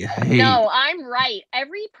 hey. No, I'm right.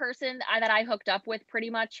 Every person that I hooked up with,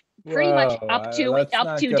 pretty much up to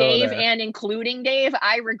Dave there. and including Dave,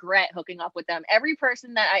 I regret hooking up with them. Every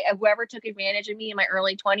person whoever took advantage of me in my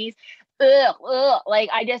early 20s, like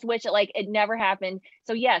I just wish it never happened.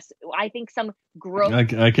 So yes, I think some growth.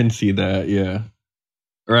 I can see that, yeah,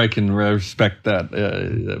 or I can respect that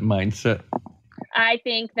mindset. I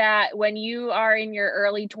think that when you are in your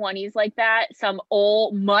early 20s like that, some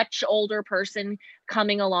much older person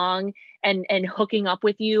coming along and hooking up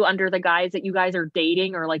with you under the guise that you guys are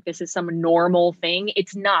dating, or like this is some normal thing.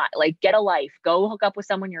 It's not. Like, get a life. Go hook up with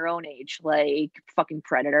someone your own age, like fucking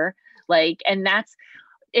predator. Like, and that's,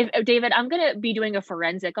 if David, I'm going to be doing a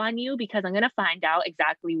forensic on you because I'm going to find out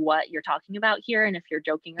exactly what you're talking about here and if you're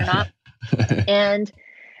joking or not. And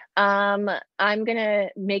I'm going to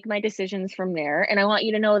make my decisions from there. And I want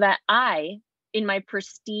you to know that I, in my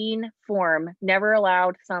pristine form, never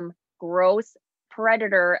allowed some gross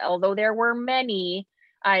predator, although there were many.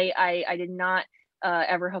 I did not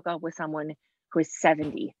ever hook up with someone who is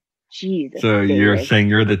 70. Jesus. So David. you're saying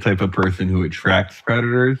you're the type of person who attracts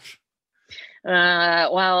predators?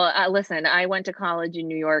 Listen, I went to college in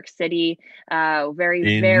New York City. Very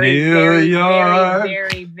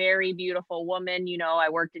beautiful woman. You know, I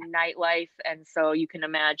worked in nightlife, and so you can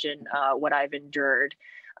imagine what I've endured.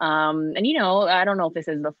 And you know, I don't know if this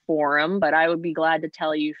is the forum, but I would be glad to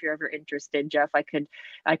tell you if you're ever interested, Jeff. I could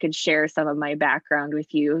share some of my background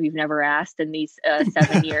with you. You've never asked in these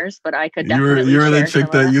 7 years, but I could definitely. You're the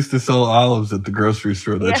chick that used to sell olives at the grocery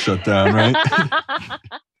store that shut down, right?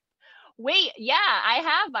 Wait, yeah, I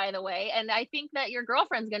have, by the way, and I think that your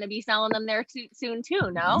girlfriend's going to be selling them there soon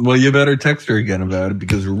too. No? Well, you better text her again about it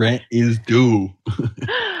because rent is due.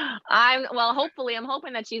 I'm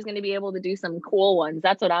hoping that she's going to be able to do some cool ones.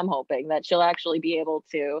 That's what I'm hoping, that she'll actually be able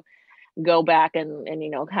to go back and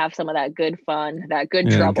you know, have some of that good fun, that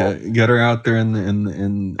good trouble. Get her out there in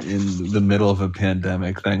the middle of a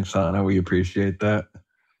pandemic. Thanks, Anna. We appreciate that.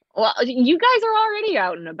 Well, you guys are already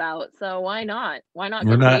out and about, so why not? Why not?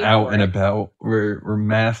 We're not out and about. We're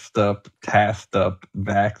masked up, tasked up,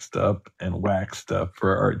 vaxxed up, and waxed up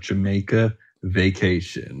for our Jamaica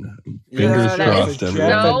vacation. Fingers crossed,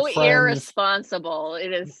 everyone. So irresponsible.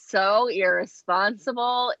 It is so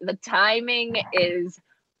irresponsible. The timing is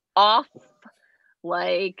off.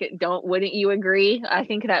 Like, wouldn't you agree? I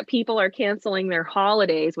think that people are canceling their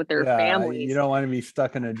holidays with their families. You don't want to be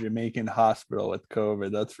stuck in a Jamaican hospital with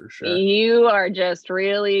COVID, that's for sure. You are just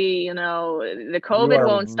really, you know, the COVID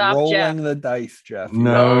won't stop Jeff. Rolling the dice, Jeff.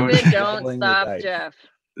 No, COVID don't stop Jeff.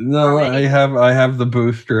 No, I have the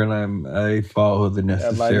booster, and I follow the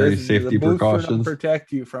necessary safety precautions. The booster don't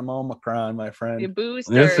protect you from Omicron, my friend. The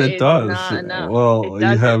booster, yes, it does. Not enough. Well,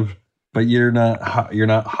 you have. But you're not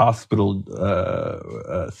hospital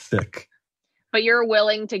sick. But you're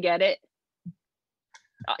willing to get it?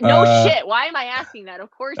 No shit. Why am I asking that?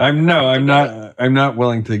 Of course. I'm not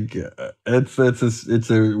willing to get it.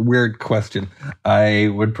 It's a weird question. I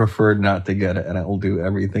would prefer not to get it, and I will do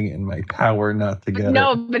everything in my power not to get it.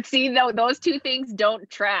 No, but see, those two things don't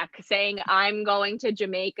track. Saying I'm going to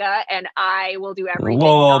Jamaica and I will do everything.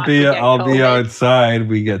 Well, I'll be outside.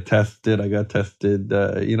 We get tested. I got tested.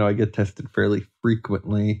 I get tested fairly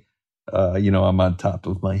frequently. I'm on top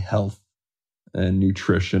of my health and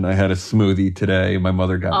nutrition. I had a smoothie today. My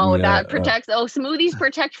mother got me. Oh, that protects. Smoothies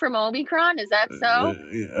protect from Omicron. Is that so?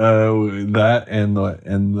 That and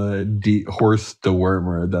the horse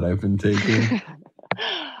dewormer that I've been taking.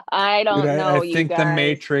 I don't know. I think The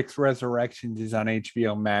Matrix Resurrections is on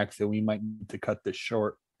HBO Max, so we might need to cut this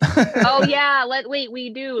short. Oh yeah, let's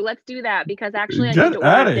do that, because actually I need to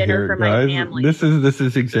order dinner for my family. This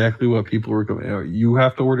is exactly what people were going. You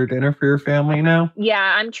have to order dinner for your family now? Yeah,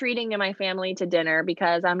 I'm treating my family to dinner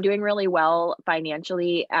because I'm doing really well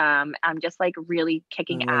financially. I'm just like really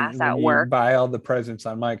kicking ass at work. Buy all the presents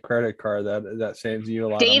on my credit card. That saves you a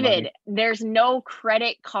lot. David, of money. There's no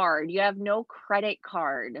credit card. You have no credit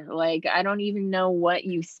card. Like, I don't even know what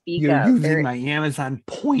you speak of. You're using my Amazon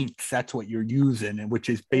points. That's what you're using, which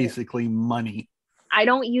is basically money. I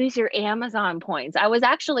don't use your Amazon points. I was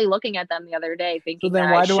actually looking at them the other day thinking, so then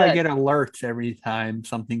why do I get alerts every time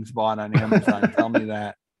something's bought on Amazon? Tell me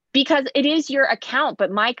that. Because it is your account,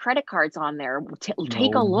 but my credit card's on there.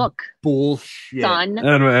 Take a look. Bullshit. Son.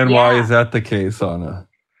 And why is that the case, Anna?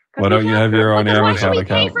 Why don't you have your own Because why Amazon should we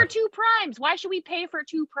account? pay for 2 primes? Why should we pay for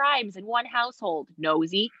 2 primes in one household?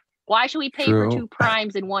 Nosy. Why should we pay for 2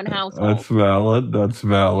 primes in one household? That's valid. That's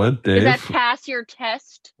valid, Dave. Does that pass your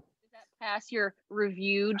test? Does that pass your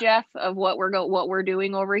review, Jeff, of what we're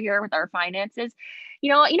doing over here with our finances? You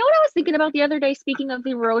know what I was thinking about the other day, speaking of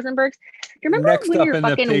the Rosenbergs? Do you remember when your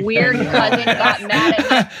fucking weird cousin got mad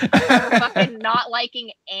at me for fucking not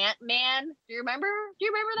liking Ant-Man? Do you remember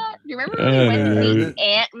that? Do you remember when we went to see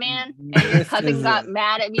Ant-Man and your cousin got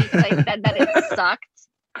mad at me because I said that it sucked?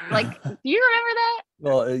 Like, do you remember that?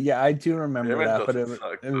 Well, yeah, I do remember that, but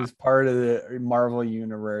it was part of the Marvel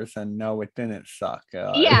universe, and no, it didn't suck.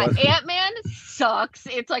 Ant-Man sucks.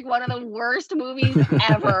 It's like one of the worst movies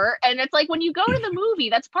ever. And it's like when you go to the movie,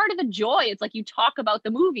 that's part of the joy. It's like you talk about the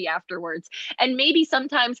movie afterwards. And maybe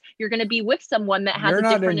sometimes you're going to be with someone that has a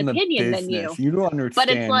different opinion than you. You don't understand. But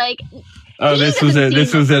it's like... Oh, this was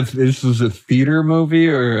a theater movie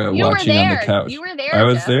or watching on the couch? You were there. I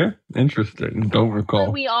was there. Interesting. Don't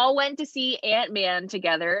recall. We all went to see Ant-Man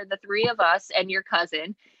together, the 3 of us and your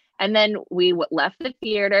cousin, and then we left the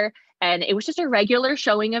theater, and it was just a regular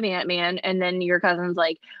showing of Ant-Man. And then your cousin's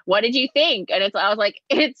like, "What did you think?" And I was like,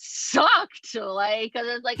 "It sucked," like, because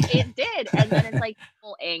it's like it did. And then it's like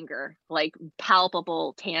full anger, like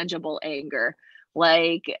palpable, tangible anger.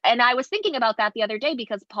 Like, and I was thinking about that the other day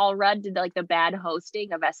because Paul Rudd did like the bad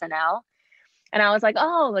hosting of SNL. And I was like,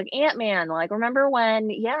 oh, like Ant-Man, like, remember when,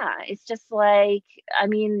 it's just like, I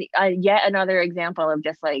mean, yet another example of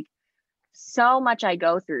just like so much I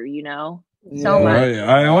go through, so much.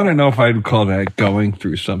 I want to know if I'd call that going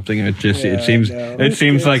through something. It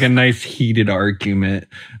seems like a nice heated argument,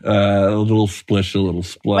 a little splish, a little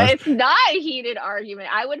splash. But it's not a heated argument.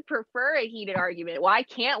 I would prefer a heated argument. Why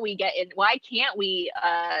can't we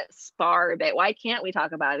spar a bit? Why can't we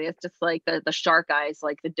talk about it? It's just like the shark eyes,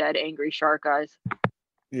 like the dead angry shark eyes.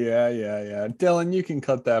 Yeah. Dylan, you can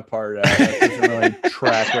cut that part out. That doesn't really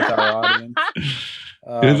track with our audience.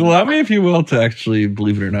 Allow me, if you will, to actually,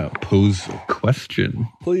 believe it or not, pose a question.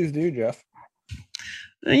 Please do, Jeff.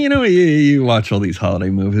 You watch all these holiday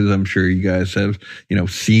movies. I'm sure you guys have,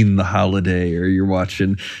 seen The Holiday, or you're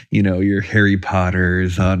watching, your Harry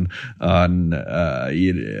Potters on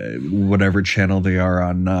whatever channel they are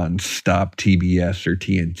on Stop TBS or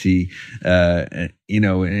TNT,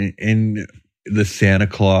 and the Santa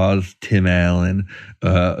Claus, Tim Allen,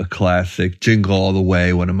 a classic. Jingle All the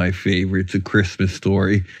Way, one of my favorites. A Christmas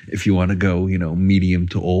Story, if you want to go, medium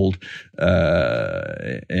to old,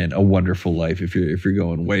 and A Wonderful Life if you're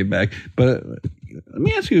going way back. But let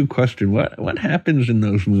me ask you a question: What happens in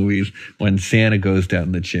those movies when Santa goes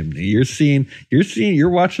down the chimney? You're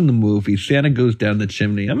watching the movie. Santa goes down the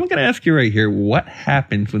chimney. I'm going to ask you right here: what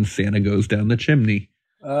happens when Santa goes down the chimney?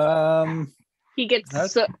 He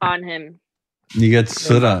gets soot on him. You get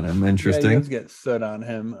soot on him. Interesting. Yeah, he does get soot on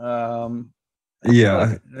him.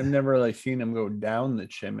 I've never really seen him go down the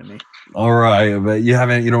chimney. All right, but you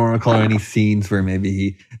don't recall any scenes where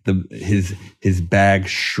maybe his bag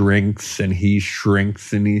shrinks and he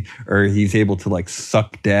shrinks and he's able to like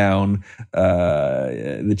suck down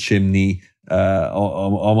the chimney.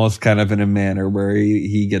 Almost kind of in a manner where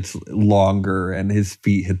he gets longer and his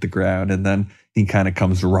feet hit the ground, and then he kind of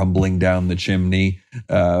comes rumbling down the chimney,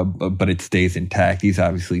 but it stays intact. He's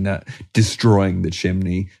obviously not destroying the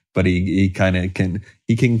chimney, but he can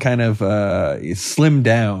slim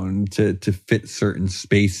down to fit certain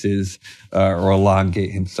spaces, or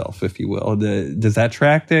elongate himself, if you will. Does that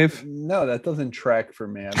track, Dave? No, that doesn't track for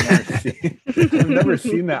me. I've never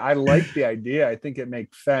seen that. I like the idea. I think it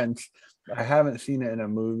makes sense. I haven't seen it in a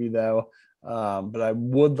movie though, but I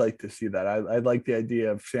would like to see that. I like the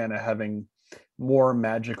idea of Santa having more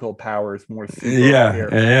magical powers, more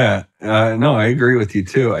yeah. No, I agree with you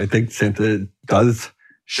too. I think Santa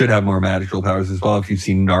should have more magical powers as well. If you've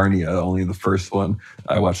seen Narnia, only the first one,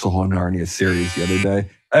 I watched the whole Narnia series the other day.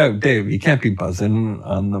 Oh, Dave, you can't be buzzing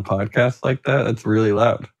on the podcast like that. That's really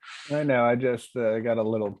loud. I know. I just got a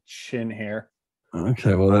little chin hair.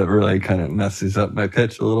 Okay, well, that really kind of messes up my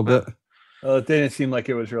pitch a little bit. Well, it didn't seem like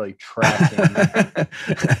it was really tracking.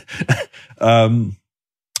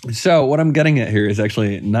 So what I'm getting at here is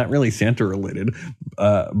actually not really Santa related,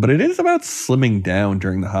 but it is about slimming down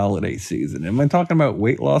during the holiday season. Am I talking about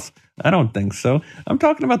weight loss? I don't think so. I'm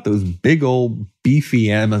talking about those big old beefy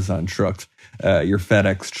Amazon trucks, your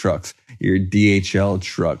FedEx trucks, your DHL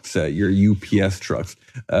trucks, your UPS trucks,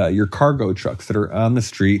 your cargo trucks that are on the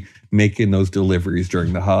street making those deliveries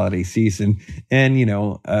during the holiday season, and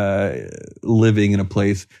living in a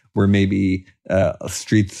place where maybe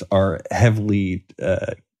streets are heavily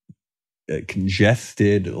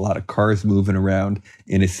congested, a lot of cars moving around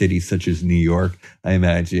in a city such as New York. I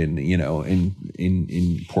imagine,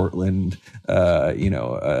 in Portland,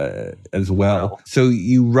 as well. So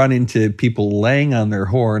you run into people laying on their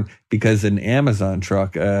horn because an Amazon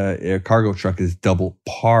truck, a cargo truck, is double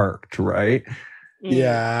parked, right?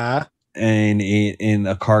 Yeah. And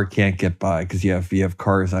a car can't get by because you have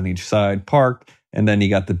cars on each side parked. And then you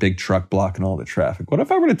got the big truck blocking all the traffic. What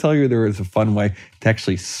if I were to tell you there was a fun way to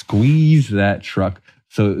actually squeeze that truck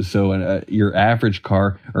so your average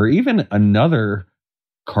car or even another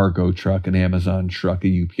cargo truck, an Amazon truck,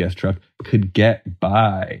 a UPS truck could get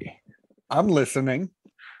by? I'm listening.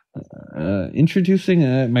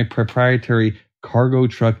 Introducing my proprietary cargo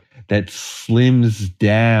truck that slims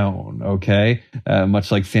down, okay?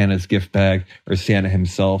 Much like Santa's gift bag or Santa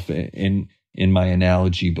himself in my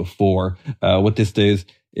analogy before. What this does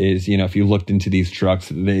is, if you looked into these trucks,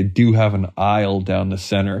 they do have an aisle down the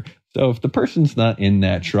center. So if the person's not in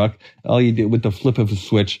that truck, all you do with the flip of a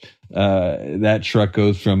switch, that truck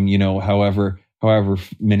goes from, however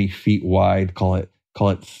many feet wide, call it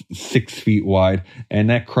 6 feet wide, and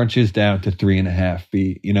that crunches down to 3.5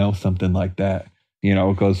 feet, something like that.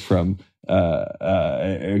 It goes from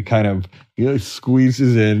it kind of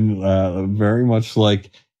squeezes in very much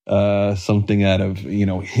like something out of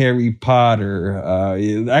Harry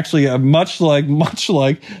Potter. Actually, much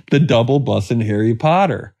like the double bus in Harry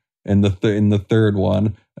Potter, and in the third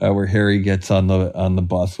one where Harry gets on the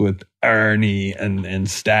bus with Ernie and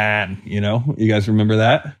Stan. You guys remember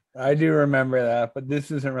that? I do remember that, but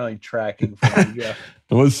this isn't really tracking for me, Jeff.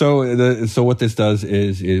 So what this does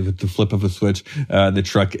is with the flip of a switch, the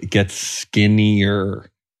truck gets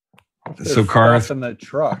skinnier. So cars in the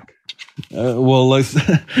truck. Well, like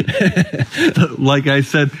I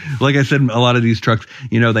said, a lot of these trucks,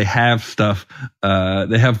 they have stuff.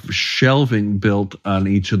 They have shelving built on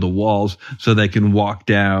each of the walls so they can walk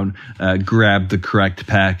down, grab the correct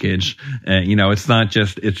package. It's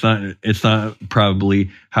not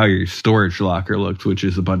probably how your storage locker looks, which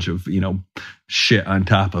is a bunch of shit on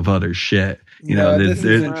top of other shit. This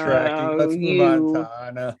isn't tracking. Let's move on to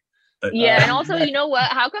Anna. Yeah, and also, you know what?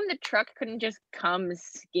 How come the truck couldn't just come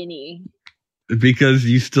skinny? Because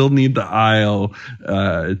you still need the aisle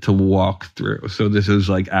to walk through. So this is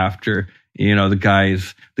like after the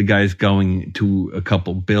guy's going to a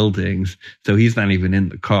couple buildings, so he's not even in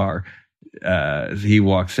the car. He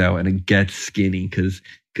walks out and it gets skinny because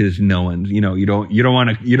no one's you don't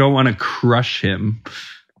want to crush him.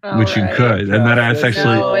 Which you could, and that's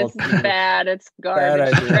actually it's bad. It's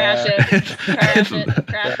garbage. Trash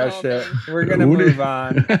it. We're gonna move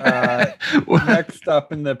on. Next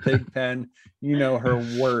up in the pig pen,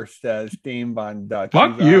 her worst as Dame Von Dutch.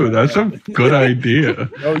 Fuck you. That's a good idea.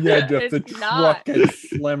 Oh yeah, Jeff. The truck gets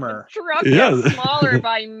slimmer. The truck gets smaller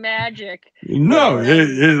by magic. No,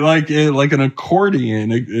 it like an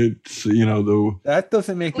accordion. It's that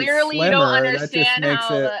doesn't make clearly it slimmer. You don't understand that just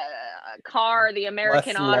how makes the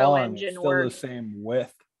American auto engine still works. the same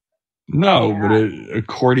width. No, but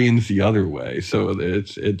accordion's the other way, so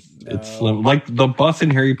it's slim. Like the bus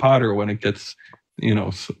in Harry Potter when it gets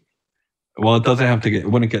well, it doesn't have to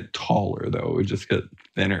get when it get taller though. It would just get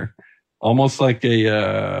thinner, almost like a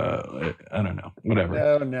I don't know,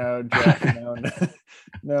 whatever. No, Jeff,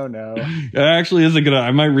 no. It actually is a good.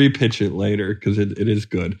 I might repitch it later because it is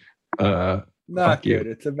good. Not good.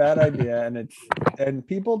 It's a bad idea, and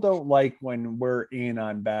people don't like when we're in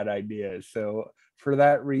on bad ideas. So for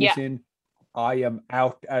that reason, I am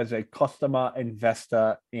out as a customer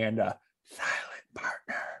investor and a silent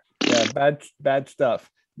partner. Yeah, bad stuff.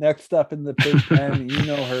 Next up in the pig pen,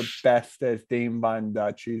 her best as Dame Von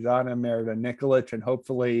Dutch. She's Anna Merida Nikolic, and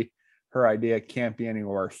hopefully her idea can't be any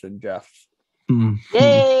worse than Jeff's.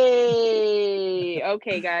 Yay!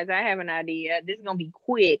 Okay, guys, I have an idea. This is gonna be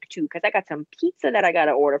quick too, because I got some pizza that I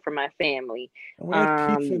gotta order for my family. We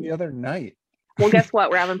had pizza the other night. Well, guess what?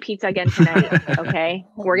 We're having pizza again tonight. Okay,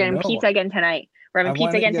 we're getting pizza again tonight. We're having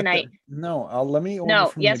pizza again tonight. Let me order.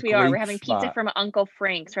 No, yes, we are. We're having pizza from Uncle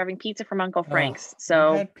Frank's. We're having pizza from Uncle Frank's.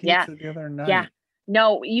 So we had pizza the other night. Yeah.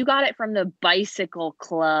 No, you got it from the Bicycle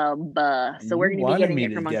Club. So we're going to be getting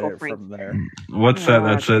it from Uncle Frank. From there. What's that?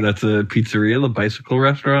 That's a pizzeria, the bicycle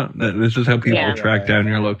restaurant. This is how people track down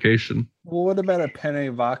your location. Well, what about a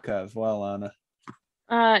penne vodka as well, Anna?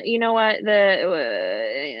 You know what?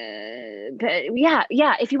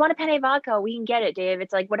 If you want a penne vodka, we can get it, Dave.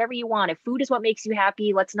 It's like whatever you want. If food is what makes you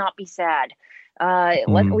happy, let's not be sad.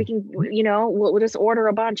 We can, we'll just order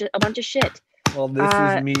a bunch of shit. Well, this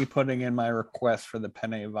is me putting in my request for the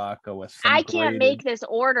penne vodka with some I can't make this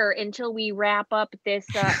order until we wrap up this.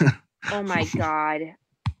 Oh my God.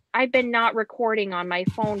 I've been not recording on my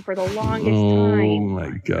phone for the longest time. Oh my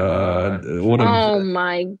god! Oh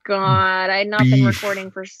my god! I've not been beef.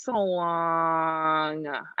 recording for so long.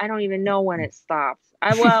 I don't even know when it stops.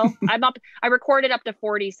 I'm up. I recorded up to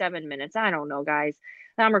 47 minutes. I don't know, guys.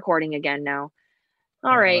 I'm recording again now.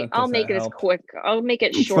 All right, I'll make it as quick. I'll make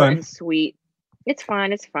it short and sweet. It's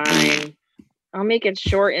fine. It's fine. I'll make it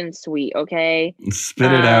short and sweet. Okay.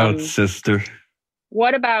 Spit it out, sister.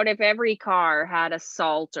 What about if every car had a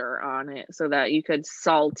salter on it so that you could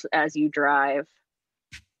salt as you drive?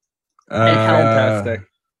 Fantastic.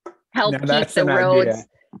 Help keep the roads.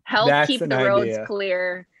 Help keep the roads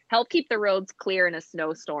clear. Help keep the roads clear in a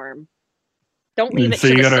snowstorm. Don't leave it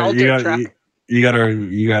to the salter truck.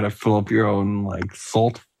 You gotta fill up your own like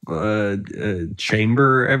salt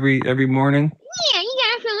chamber every morning. Yeah, you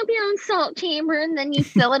gotta fill up your own salt chamber, and then you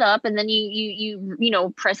fill it up, and then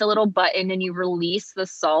you press a little button, and you release the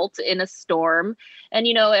salt in a storm. And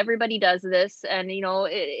everybody does this, and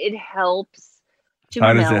it helps to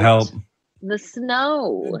How does it help? The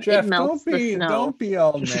snow. Jeff, it melts the snow. Don't be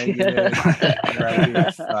all negative.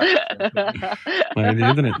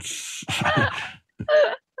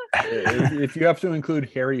 If you have to include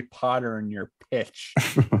Harry Potter in your pitch,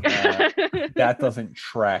 that doesn't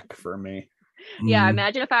track for me. Yeah,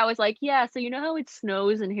 imagine if I was like, yeah, so how it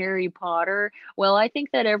snows in Harry Potter? Well, I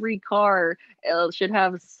think that every car should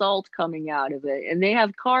have salt coming out of it. And they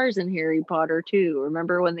have cars in Harry Potter too.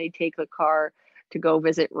 Remember when they take the car to go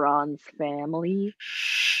visit Ron's family?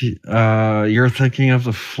 You're thinking of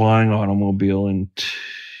the flying automobile in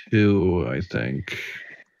 2, I think.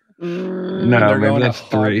 No, maybe that's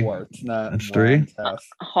 3. That's 3?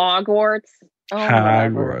 Hogwarts. Oh,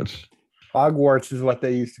 Hogwarts. Hogwarts is what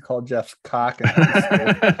they used to call Jeff's cock. That's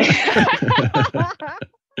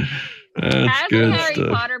good Harry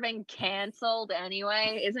stuff. Potter been canceled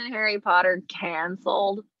anyway? Isn't Harry Potter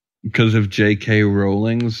canceled? Because of J.K.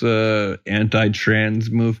 Rowling's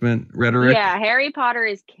anti-trans movement rhetoric. Yeah, Harry Potter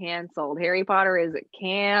is canceled. Harry Potter is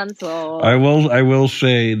canceled. I will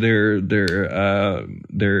say their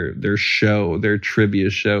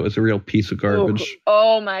trivia show is a real piece of garbage.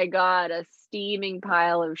 Oh my god, a steaming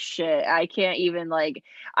pile of shit. I can't even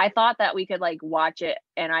I thought that we could watch it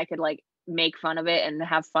and I could make fun of it and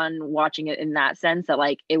have fun watching it in that sense that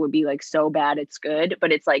it would be so bad it's good,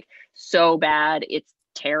 but it's so bad it's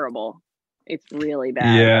terrible. It's really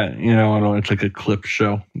bad. Yeah, it's like a clip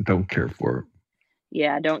show. Don't care for it.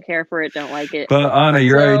 Yeah, don't care for it, don't like it. But Anna,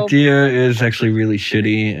 your idea is actually really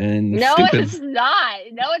shitty and stupid. It's not.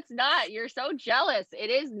 No, it's not. You're so jealous. It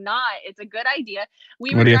is not. It's a good idea.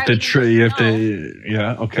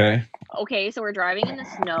 Yeah, okay. Okay, so we're driving in the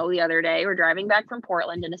snow the other day. We're driving back from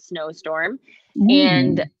Portland in a snowstorm. Ooh,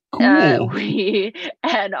 and cool. we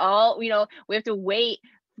have to wait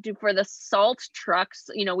for the salt trucks.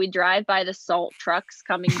 We drive by the salt trucks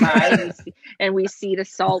coming by and we see the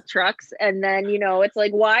salt trucks, and then it's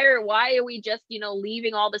why are we just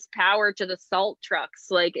leaving all this power to the salt trucks?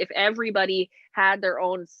 If everybody had their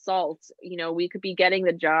own salt, we could be getting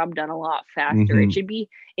the job done a lot faster. Mm-hmm. It should be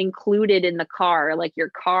included in the car. Your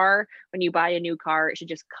car, when you buy a new car, it should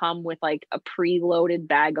just come with a preloaded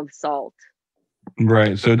bag of salt.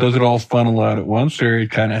 Right, so does it all funnel out at once, or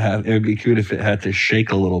it would be good if it had to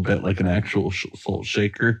shake a little bit like an actual salt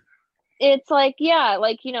shaker? It's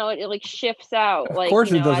it shifts out. Of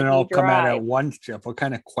course, it doesn't all come out at once, Jeff. What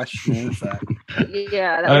kind of question is that?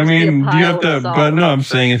 Yeah, I mean, do you have to? But no, I'm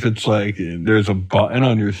saying if it's there's a button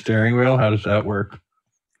on your steering wheel, how does that work?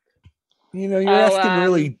 You're asking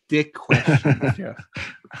really dick questions, Jeff.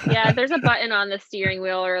 Yeah, there's a button on the steering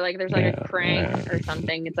wheel, or there's a crank or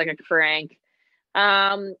something. It's like a crank.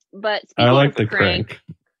 But I like the crank.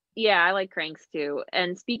 Yeah, I like cranks too.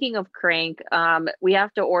 And speaking of crank, we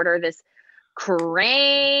have to order this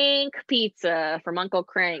crank pizza from Uncle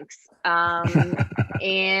Crank's.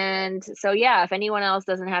 And so if anyone else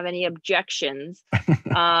doesn't have any objections,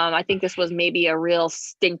 I think this was maybe a real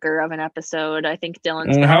stinker of an episode. I think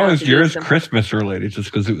Dylan's. And how is yours Christmas related?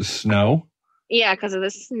 Just because it was snow? Yeah, because of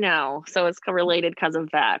the snow. So it's related because of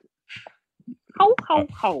that. Ho ho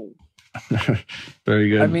ho. Very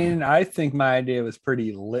good. I mean, I think my idea was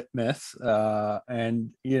pretty litmus. And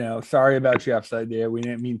sorry about Jeff's idea. We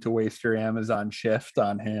didn't mean to waste your Amazon shift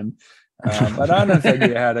on him. But Anna's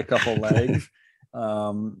idea had a couple legs.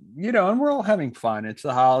 And we're all having fun. It's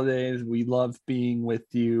the holidays. We love being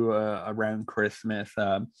with you around Christmas.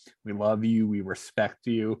 We love you. We respect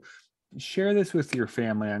you. Share this with your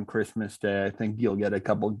family on Christmas Day. I think you'll get a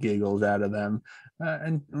couple giggles out of them,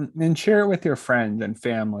 and share it with your friends and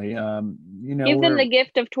family. Give them the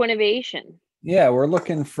gift of Twinnovation. Yeah, we're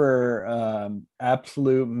looking for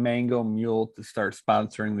Absolute Mango Mule to start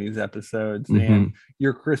sponsoring these episodes. And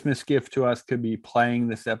your Christmas gift to us could be playing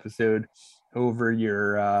this episode over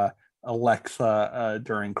your Alexa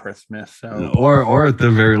during Christmas. So, or at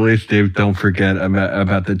the very least, Dave, don't forget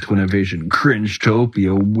about the Twin Invasion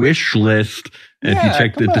Cringe-topia wish list. If you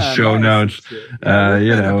check the show notes,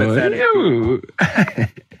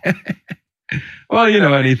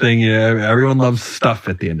 well, anything. Everyone loves stuff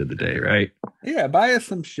at the end of the day, right? Yeah, buy us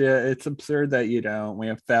some shit. It's absurd that you don't. We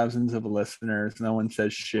have thousands of listeners. No one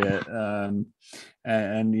says shit. And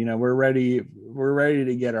we're ready. We're ready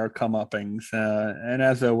to get our comeuppings. And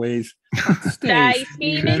as always, stay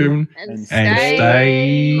scheming and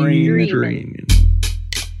stay dreaming.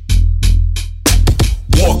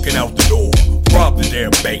 Walking out the door, robbed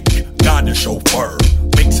their bank, got the chauffeur,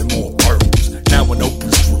 mixing more pearls. Now an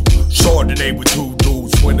open screw, Chardonnay with 2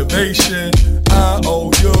 dudes, Twin Invasion, I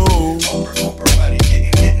owe you. Oprah money,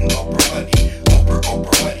 getting Oprah money, Oprah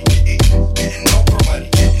money, getting Oprah money,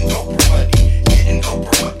 getting Oprah money, getting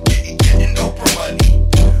Oprah money, getting Oprah money,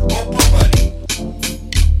 Oprah money.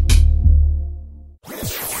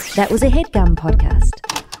 That was a HeadGum podcast.